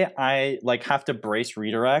 let's say I like have to brace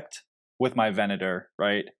redirect with my Venator,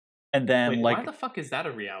 right? And then Wait, like, why the fuck is that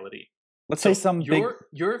a reality? let's So say some big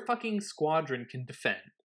your fucking squadron can defend.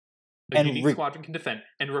 A And unique squadron can defend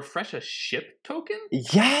and refresh a ship token?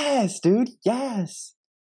 Yes, dude. Yes.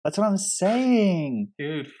 That's what I'm saying.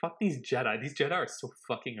 Dude, fuck these Jedi. These Jedi are so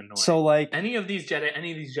fucking annoying. So like, any of these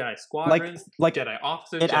Jedi squadrons, like Jedi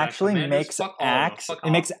officers, it Jedi actually commanders, makes fuck all of them. Axe. Fuck It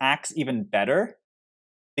makes Axe even better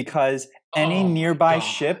because any Oh my nearby God.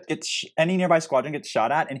 ship any nearby squadron gets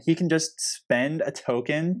shot at, and he can just spend a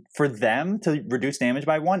token for them to reduce damage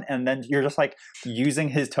by 1, and then you're just like using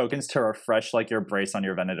his tokens to refresh like your brace on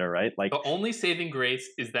your Venator, right? Like The only saving grace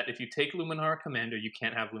is that if you take Luminara Commander, you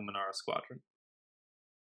can't have Luminara Squadron.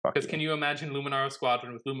 fuck Because you. can you imagine Luminara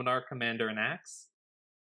Squadron with Luminara Commander and Axe?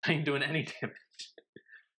 I ain't doing any damage.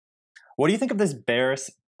 What do you think of this Barris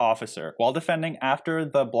officer? While defending, after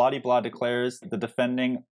the Bloody Blah declares the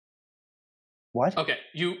defending. What? Okay,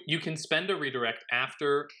 you can spend a redirect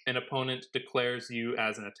after an opponent declares you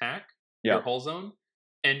as an attack, Yeah. your hull zone,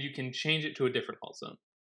 and you can change it to a different hull zone.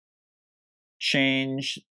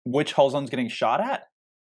 Change which hull zone's getting shot at?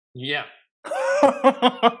 Yeah.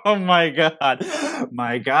 Oh my god.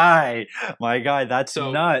 My guy. That's So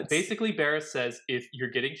nuts. basically, Barris says if you're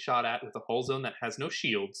getting shot at with a hull zone that has no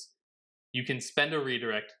shields, you can spend a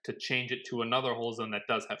redirect to change it to another hull zone that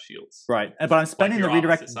does have shields. Right. But I'm spending your the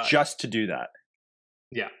redirect opposite side. just to do that.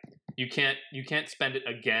 Yeah. You can't spend it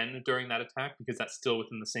again during that attack because that's still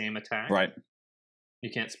within the same attack. Right. You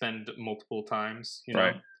can't spend multiple times, you know.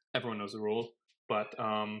 Right. Everyone knows the rule. But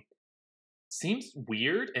seems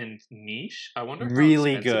weird and niche. I wonder how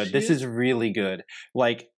Really expensive good. she This is really good.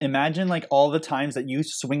 Like, imagine like all the times that you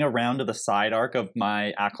swing around to the side arc of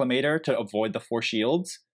my Acclamator to avoid the 4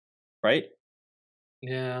 shields, right?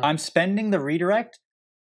 Yeah. I'm spending the redirect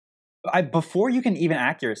before you can even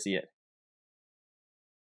accuracy it.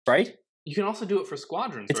 Right? You can also do it for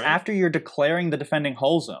squadrons, It's right? after you're declaring the defending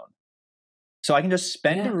hull zone. So I can just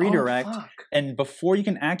spend a redirect, Oh, fuck. and before you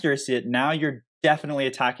can accuracy it, now you're definitely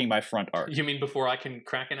attacking my front arc. You mean before I can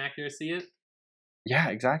crack and accuracy it? Yeah,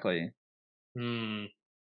 exactly. And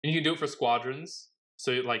you can do it for squadrons.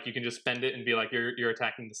 So like you can just spend it and be like you're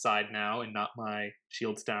attacking the side now and not my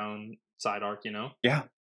shields down side arc, you know? Yeah.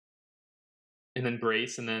 And then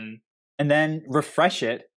brace and then refresh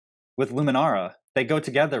it with Luminara. They go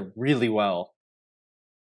together really well.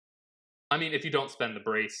 I mean if you don't spend the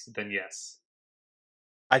brace, then yes.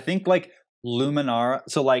 I think like Luminara,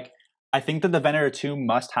 so like I think that the Venator 2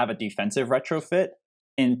 must have a defensive retrofit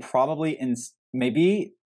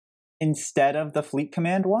maybe instead of the Fleet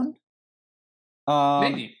Command one.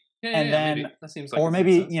 Maybe. and then maybe. That seems like or it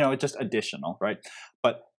maybe makes sense. you know it's just additional, right?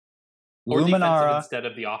 But or defensive Luminara instead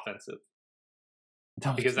of the offensive.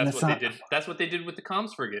 No, Because that's what not- they did. That's what they did with the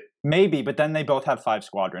comms frigate. Maybe, but then they both have 5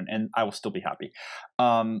 squadron, and I will still be happy.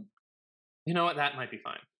 You know what? That might be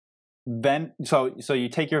fine. Then so you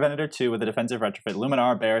take your Venator 2 with a defensive retrofit,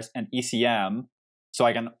 Luminara, Barris, and ECM. So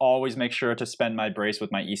I can always make sure to spend my brace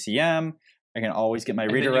with my ECM. I can always get my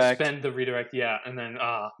And redirect. then you spend the redirect, yeah, and then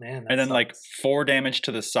man, that and then sucks. like 4 damage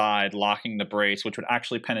to the side, locking the brace, which would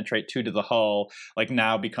actually penetrate 2 to the hull, like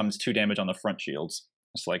now becomes 2 damage on the front shields.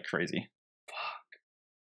 It's like crazy. Fuck.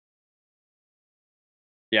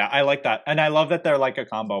 Yeah, I like that. And I love that they're like a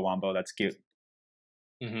combo wombo. That's cute.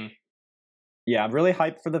 Mm-hmm. Yeah, I'm really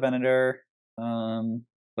hyped for the Venator.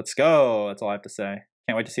 Let's go. That's all I have to say.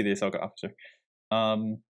 Can't wait to see the Ahsoka officer.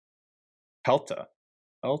 Pelta.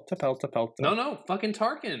 Pelta. No, fucking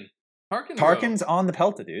Tarkin. Tarkin. Tarkin's on the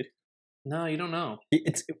Pelta, dude. No, you don't know.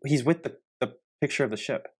 He's with the picture of the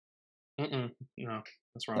ship. No,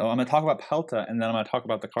 that's wrong. So I'm going to talk about Pelta, and then I'm going to talk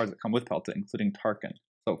about the cards that come with Pelta, including Tarkin.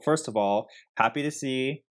 So first of all, happy to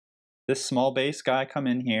see this small base guy come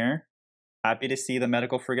in here. Happy to see the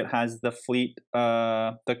medical frigate has the fleet,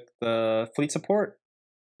 the fleet support,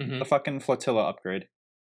 the fucking flotilla upgrade,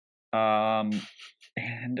 and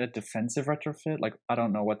a defensive retrofit. Like I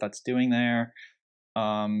don't know what that's doing there,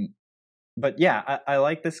 but yeah, I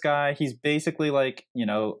like this guy. He's basically like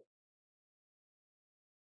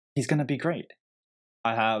he's gonna be great.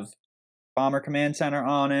 I have Bomber Command Center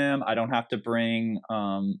on him. I don't have to bring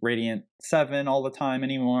Radiant 7 all the time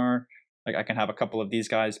anymore. Like I can have a couple of these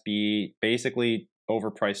guys be basically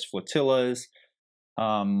overpriced flotillas.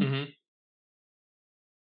 4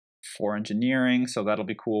 engineering, so that'll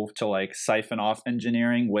be cool to like siphon off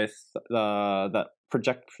engineering with the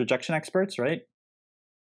projection experts, right?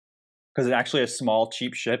 Because it's actually a small,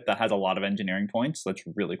 cheap ship that has a lot of engineering points. That's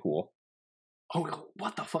really cool. Oh,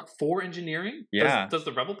 what the fuck? 4 engineering? Yeah. Does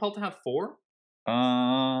the Rebel Pelta have 4?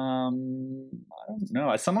 I don't know.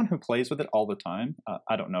 As someone who plays with it all the time,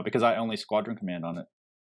 I don't know because I only squadron command on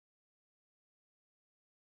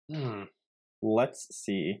it. Let's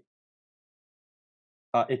see.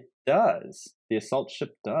 It does. The assault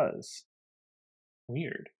ship does.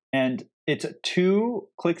 Weird. And it's 2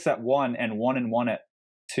 clicks at 1 and 1 and 1 at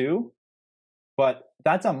 2. But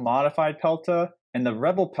that's a modified Pelta, and the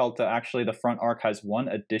Rebel Pelta, actually, the front arc has one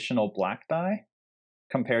additional black die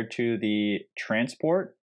compared to the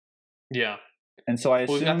transport. Yeah. And so I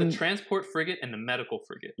assume... Well, we've got the transport frigate and the medical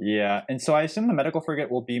frigate. Yeah, and so I assume the medical frigate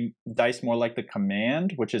will be diced more like the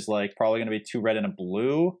command, which is like probably going to be 2 red and a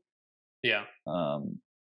blue. Yeah.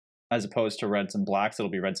 As opposed to reds and blacks, it'll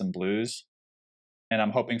be reds and blues. And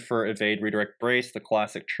I'm hoping for evade, redirect, brace, the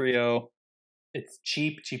classic trio. It's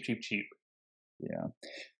cheap. Yeah.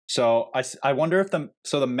 So I wonder if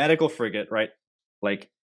the medical frigate, right? Like,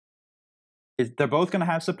 they're both going to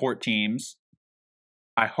have support teams.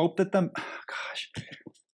 I hope that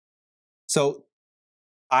So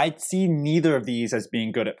I see neither of these as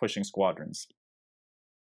being good at pushing squadrons.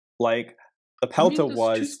 Like, the Pelta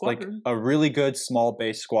was like a really good small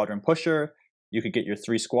base squadron pusher. You could get your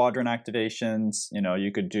 3 squadron activations. You know,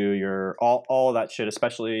 you could do your all of that shit,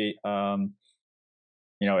 especially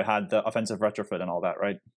you know, it had the offensive retrofit and all that,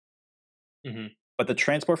 right? Mm-hmm. But the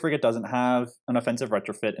transport frigate doesn't have an offensive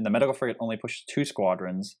retrofit, and the medical frigate only pushes 2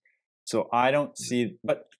 squadrons. So I don't see,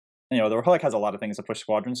 but you know, the Republic has a lot of things to push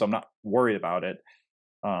squadrons, so I'm not worried about it.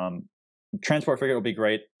 Transport frigate will be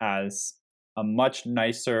great as a much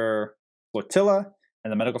nicer flotilla,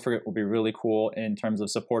 and the medical frigate will be really cool in terms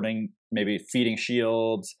of supporting, maybe feeding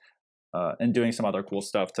shields, and doing some other cool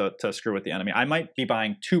stuff to screw with the enemy. I might be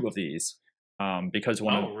buying 2 of these because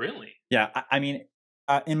one. Oh, really? Yeah, I mean,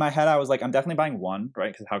 in my head, I was like, I'm definitely buying 1,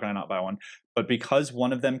 right? Because how can I not buy 1? But because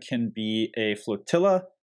one of them can be a flotilla,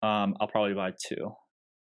 I'll probably buy 2.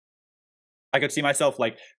 I could see myself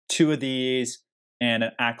like 2 of these and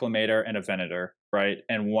an acclimator and a venator, right?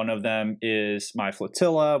 And one of them is my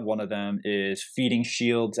flotilla, one of them is feeding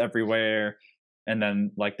shields everywhere, and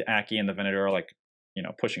then like the Aki and the venator are like, you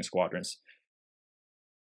know, pushing squadrons.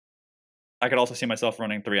 I could also see myself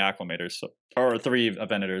running 3 acclimators, or 3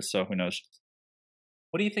 venators, so who knows.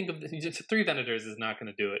 What do you think of this? 3 venators is not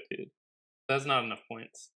going to do it, dude. That's not enough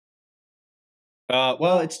points.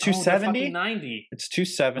 Well, it's 270. 90. It's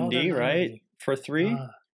 270, right? For 3.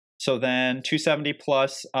 So then 270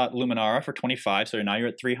 plus Luminara for 25. So now you're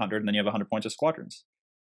at 300, and then you have 100 points of squadrons.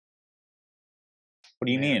 What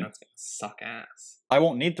do you mean? That's gonna suck ass. I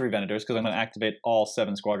won't need 3 venators because I'm going to activate all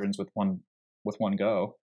 7 squadrons with one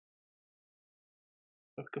go.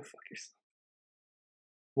 Go fuck yourself.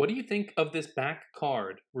 What do you think of this back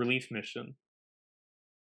card, Relief Mission?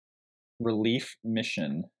 Relief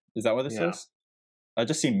Mission. Is that what this is? I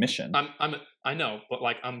just see mission. I know, but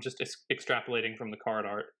like I'm just extrapolating from the card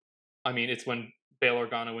art. I mean, it's when Bail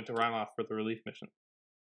Organa went to Ryloth for the Relief Mission,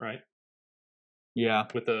 right? Yeah.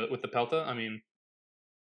 With the Pelta, I mean,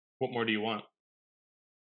 what more do you want?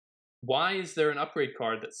 Why is there an upgrade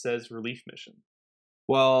card that says Relief Mission?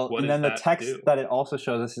 Well, and then the text that it also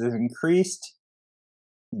shows us is increased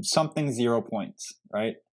something 0 points,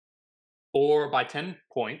 right? Or by 10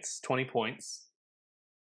 points, 20 points.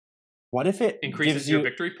 What if it increases your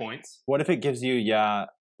victory points? What if it gives you,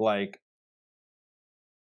 like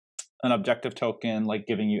an objective token, like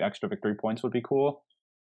giving you extra victory points would be cool?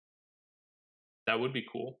 That would be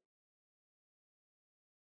cool.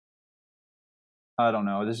 I don't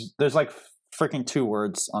know. There's like freaking 2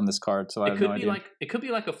 words on this card, so I have no idea. It could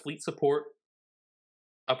be like a fleet support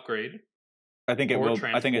upgrade. I think it will.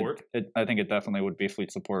 Transport. I think it definitely would be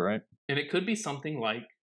fleet support, right? And it could be something like,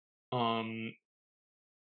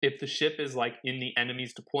 if the ship is like in the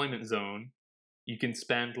enemy's deployment zone, you can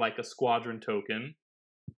spend like a squadron token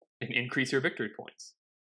and increase your victory points.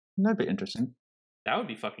 That'd be interesting. That would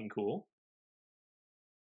be fucking cool.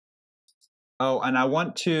 Oh, and I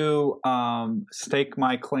want to stake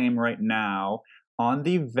my claim right now on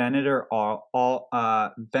the Venator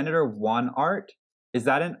Venator 1 art. Is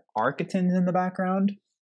that an Architans in the background?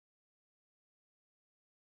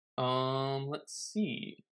 Let's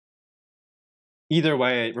see. Either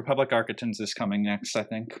way, Republic Architans is coming next, I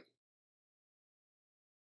think.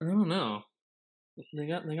 I don't know. They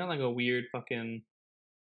got like a weird fucking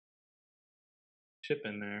ship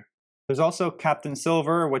in there. There's also Captain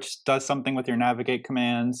Silver, which does something with your navigate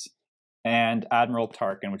commands, and Admiral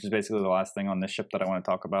Tarkin, which is basically the last thing on this ship that I want to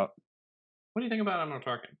talk about. What do you think about Admiral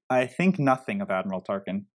Tarkin? I think nothing of Admiral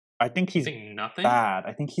Tarkin. I think he's nothing? bad.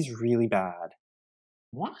 I think he's really bad.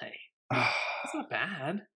 Why? It's not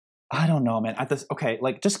bad. I don't know, man.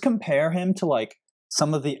 Like just compare him to like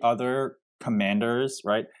some of the other commanders,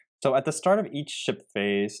 right? So at the start of each ship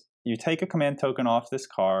phase, you take a command token off this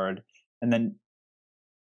card, and then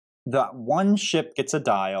that one ship gets a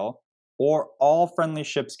dial, or all friendly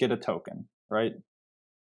ships get a token, right?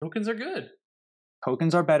 Tokens are good.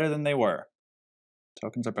 Tokens are better than they were.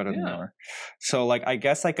 Tokens are better than they were. So, like, I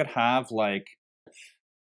guess I could have, like,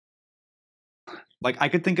 Like I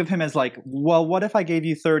could think of him as like, well, what if I gave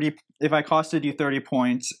you 30? If I costed you 30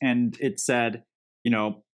 points and it said,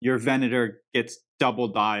 your Venator gets double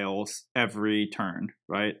dials every turn,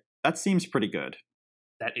 right? That seems pretty good.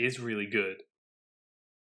 That is really good.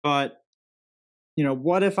 But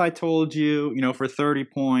what if I told you, for 30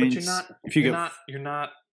 points, But you're not. if you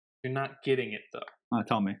You're not getting it though.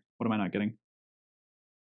 Tell me, what am I not getting?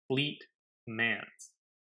 Fleet commands.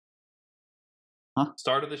 Huh?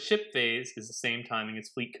 Start of the ship phase is the same timing as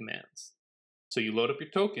fleet commands. So you load up your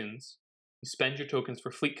tokens, you spend your tokens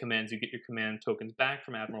for fleet commands, you get your command tokens back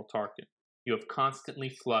from Admiral Tarkin. You have constantly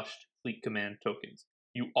flushed fleet command tokens.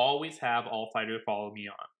 You always have All Fighter Follow Me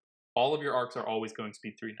on. All of your arcs are always going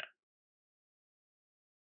speed 3 now.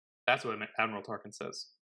 That's what Admiral Tarkin says.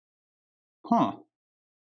 Huh.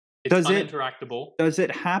 It's uninteractable. Does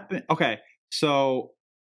it happen? Okay, so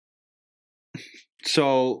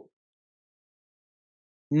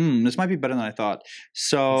this might be better than I thought.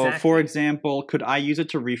 So, Exactly. For example, could I use it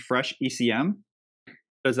to refresh ECM?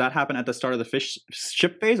 Does that happen at the start of the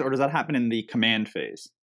ship phase, or does that happen in the command phase?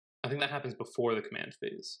 I think that happens before the command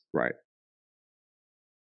phase. Right.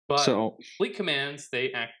 But fleet commands,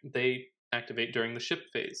 they activate during the ship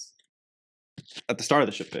phase. At the start of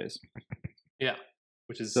the ship phase. Yeah,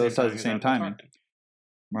 which is the same timing.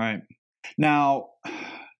 Right. Now,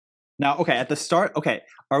 okay, at the start, okay,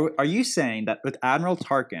 are you saying that with Admiral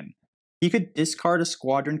Tarkin, he could discard a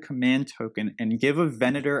squadron command token and give a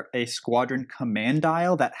Venator a squadron command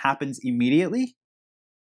dial that happens immediately?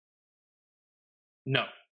 No.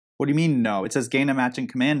 What do you mean no? It says gain a matching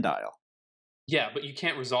command dial. Yeah, but you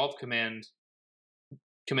can't resolve commands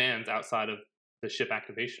outside of the ship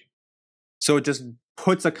activation. So it just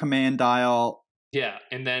puts a command dial. Yeah,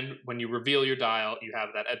 and then when you reveal your dial, you have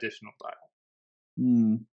that additional dial.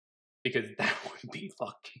 Hmm. Because that would be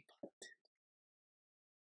fucking.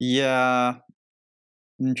 Yeah.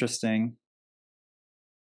 Interesting.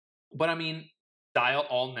 But I mean, dial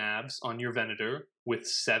all navs on your Venator with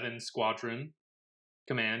 7 squadron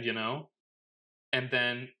command, and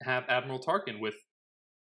then have Admiral Tarkin with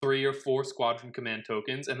 3 or 4 squadron command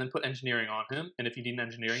tokens, and then put engineering on him. And if you need an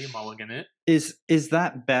engineering, you mulligan it. Is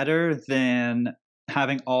that better than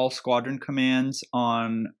having all squadron commands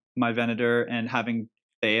on my Venator and having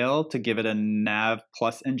Bail to give it a nav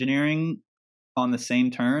plus engineering on the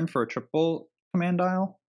same turn for a triple command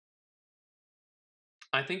dial?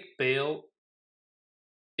 I think Bail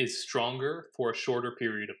is stronger for a shorter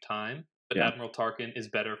period of time, but Yeah. Admiral Tarkin is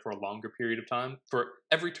better for a longer period of time. For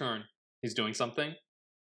every turn, he's doing something.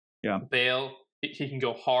 Yeah. Bail, he can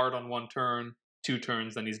go hard on 1 turn, 2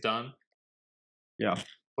 turns, then he's done. Yeah.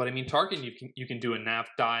 But I mean, Tarkin, you can do a nav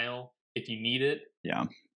dial if you need it. Yeah.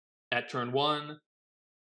 At turn 1,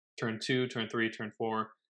 turn 2, turn 3, turn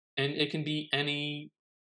 4, and it can be any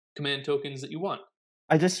command tokens that you want.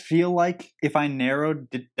 I just feel like if I narrowed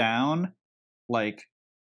it down, like,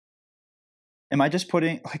 am I just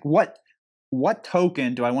putting like what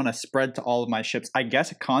token do I want to spread to all of my ships? I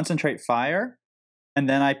guess concentrate fire, and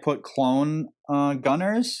then I put clone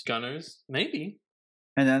gunners. Gunners, maybe.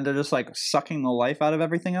 And then they're just like sucking the life out of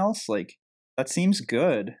everything else. Like that seems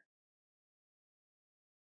good.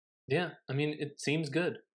 Yeah, I mean, it seems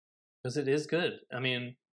good because it is good. I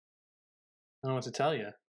mean, I don't know what to tell you.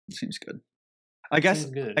 It seems good. I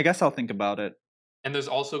guess I'll think about it. And there's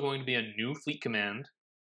also going to be a new fleet command,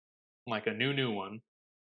 like a new one.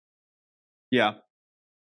 Yeah.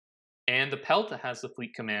 And the Pelta has the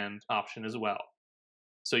fleet command option as well.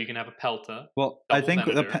 So you can have a Pelta. Well, I think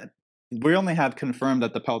we only have confirmed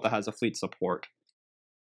that the Pelta has a fleet support.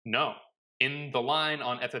 No. In the line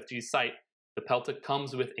on FFG's site, the Pelta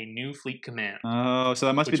comes with a new fleet command. Oh, so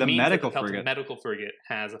that must be the medical frigate. The medical frigate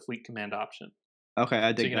has a fleet command option. Okay,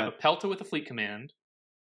 I dig that. So you can have a Pelta with a fleet command,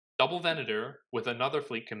 double Venator with another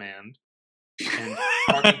fleet command, and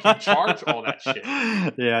Tarkin can charge all that shit.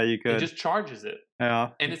 Yeah, you could. It just charges it. Yeah.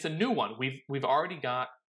 And it's a new one. We've already got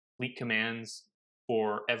fleet commands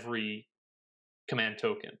for every command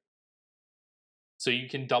token. So you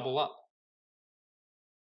can double up.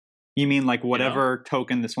 You mean like whatever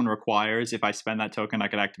token this one requires, if I spend that token, I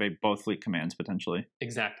could activate both fleet commands potentially?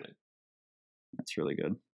 Exactly. That's really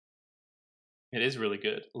good. It is really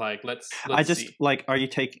good. Like, let's I just see. Like, are you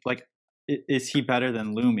taking like, is he better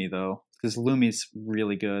than Lumi though? Because Lumi's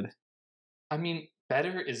really good. I mean,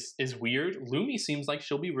 better is weird. Lumi seems like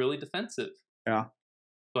she'll be really defensive. Yeah.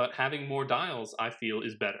 But having more dials, I feel,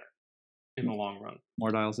 is better in the long run.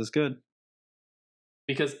 More dials is good.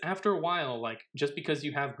 Because after a while, like, just because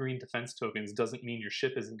you have green defense tokens doesn't mean your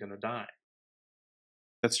ship isn't going to die.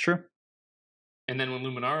 That's true. And then when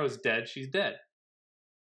Luminara's dead, she's dead.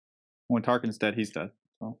 When Tarkin's dead, he's dead.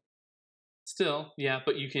 So. Still, yeah,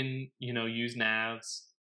 but you can, use nav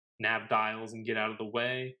dials and get out of the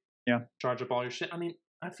way. Yeah. Charge up all your shit. I mean,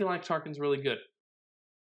 I feel like Tarkin's really good.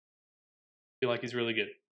 I feel like he's really good.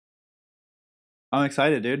 I'm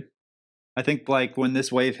excited, dude. I think like when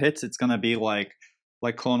this wave hits, it's gonna be like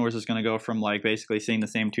Clone Wars is gonna go from like basically seeing the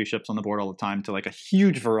same 2 ships on the board all the time to like a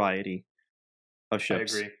huge variety of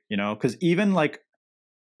ships. I agree. Because even like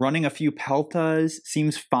running a few Peltas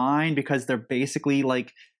seems fine because they're basically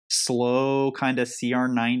like slow kind of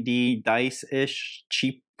CR90 dice-ish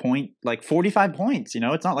cheap point, like 45 points.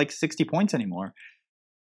 It's not like 60 points anymore.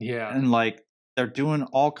 Yeah. And like they're doing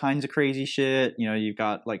all kinds of crazy shit. You've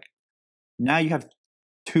got like now you have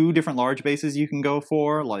 2 different large bases you can go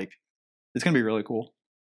for. Like it's gonna be really cool.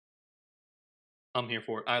 I'm here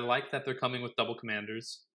for it. I like that they're coming with double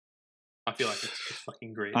commanders. I feel like it's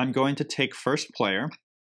fucking great. I'm going to take first player,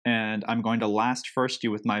 and I'm going to last first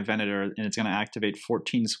you with my Venator, and it's going to activate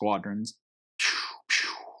 14 squadrons.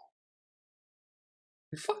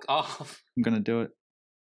 Fuck off. I'm going to do it.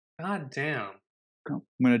 God damn. I'm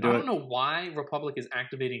going to do it. I don't know why Republic is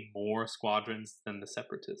activating more squadrons than the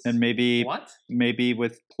Separatists. And maybe what?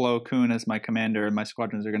 With Plo Koon as my commander, my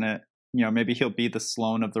squadrons are going to, maybe he'll be the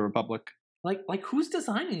Sloane of the Republic. Like who's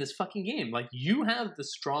designing this fucking game? Like, you have the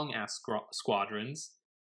strong ass squadrons.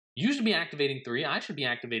 You should be activating 3. I should be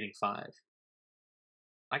activating 5.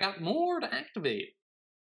 I got more to activate.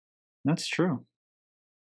 That's true.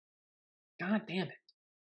 God damn it.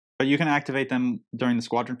 But you can activate them during the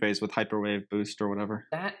squadron phase with Hyperwave Boost or whatever.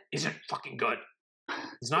 That isn't fucking good.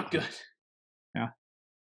 It's not good. Yeah.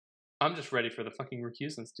 I'm just ready for the fucking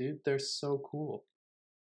recusants, dude. They're so cool.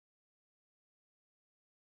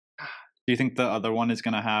 Do you think the other one is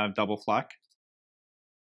going to have double flak?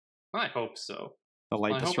 I hope so. The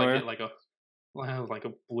light I destroyer? hope I get like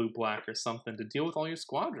a blue-black or something to deal with all your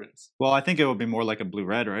squadrons. Well, I think it would be more like a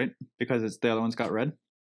blue-red, right? Because the other one's got red.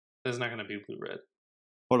 There's not going to be blue-red.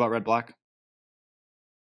 What about red-black?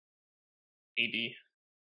 Maybe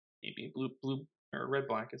blue or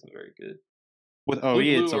red-black isn't very good. With OE,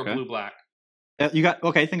 it's okay. Or blue-black.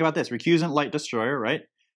 Think about this. Recusant light destroyer, right?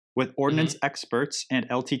 With ordnance experts and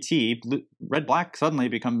LTT, red-black suddenly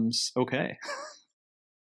becomes okay.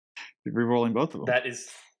 Rerolling both of them. That is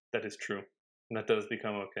true. That does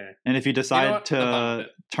become okay. And if you decide to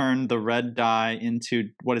turn the red die into,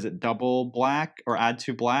 double black or add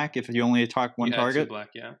 2 black if you only attack one target? Add 2 black,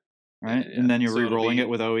 yeah. Right? Yeah. And then you're rerolling it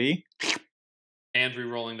with OE? And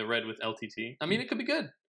rerolling the red with LTT. I mean, it could be good.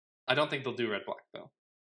 I don't think they'll do red-black, though.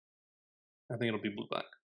 I think it'll be blue-black.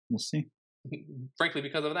 We'll see. Frankly,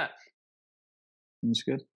 because of that. That's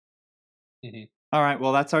good. All right,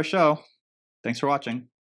 well, that's our show. Thanks for watching.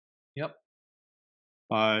 Yep.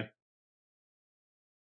 Bye.